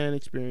up fan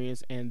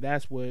experience, and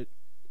that's what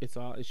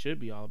it should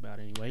be all about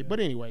anyway. Yeah. But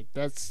anyway,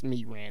 that's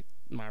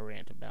my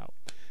rant about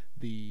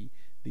the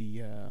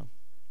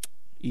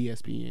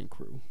ESPN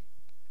crew.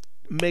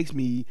 Makes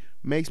me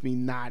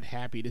not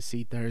happy to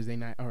see Thursday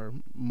night or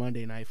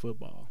Monday Night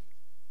Football.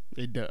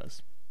 It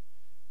does.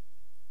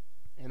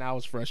 And I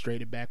was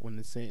frustrated back when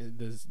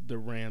the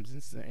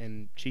Rams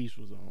and Chiefs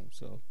was on,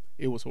 so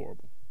it was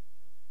horrible.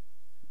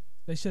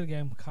 They should have gave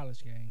them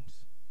college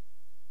games.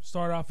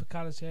 Start off a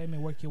college game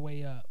and work your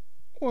way up.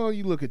 Well,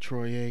 you look at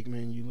Troy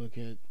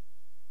Aikman.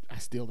 I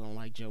still don't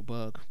like Joe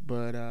Buck,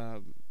 but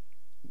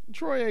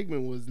Troy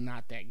Aikman was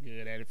not that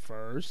good at it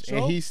first,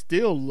 and he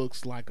still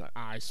looks like an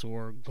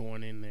eyesore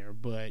going in there.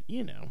 But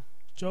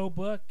Joe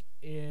Buck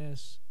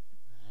is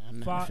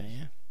I'm not a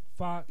fan.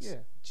 Fox,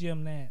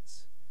 Jim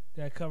Nantz.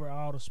 That cover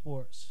all the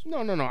sports. No.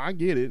 I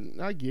get it.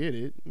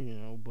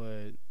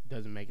 But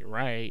doesn't make it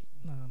right.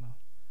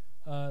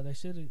 No. They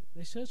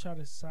should try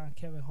to sign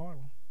Kevin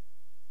Harlan.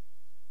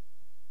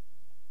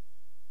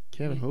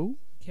 Kevin who?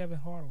 Kevin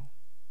Harlan.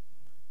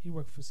 He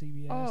worked for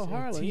CBS. Oh,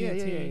 Harlan.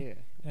 TNT, Yeah.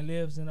 And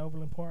lives in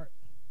Overland Park.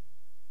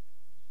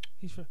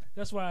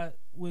 That's why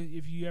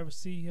if you ever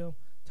see him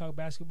talk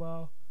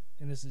basketball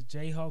and it's a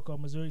Jayhawk or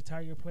Missouri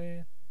Tiger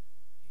playing,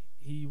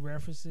 he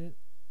references it.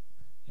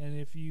 And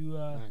if you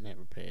I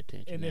never pay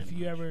attention. And if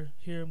you ever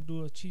hear him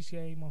do a Chiefs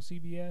game on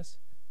CBS,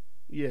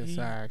 yes,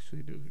 I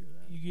actually do hear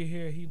that. You can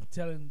hear him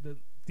telling the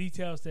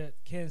details that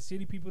Kansas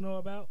City people know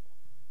about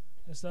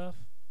and stuff.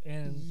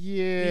 And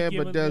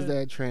but does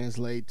that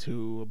translate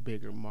to a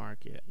bigger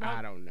market?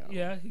 I don't know.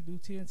 Yeah, he do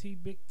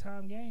TNT big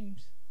time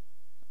games.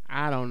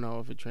 I don't know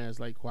if it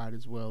translates quite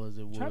as well as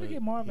it would. Try to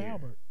get Marv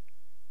Albert.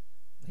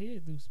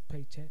 He'll do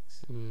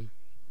paychecks.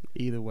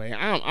 Either way,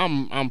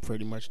 I'm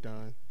pretty much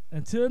done.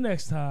 Until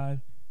next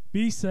time.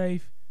 Be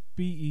safe,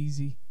 be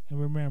easy, and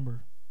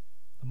remember,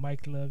 the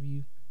Mike love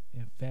you,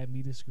 and Fat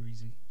Meat is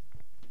greasy.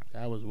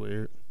 That was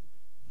weird.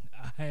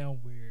 I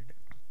am weird.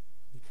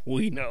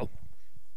 We know.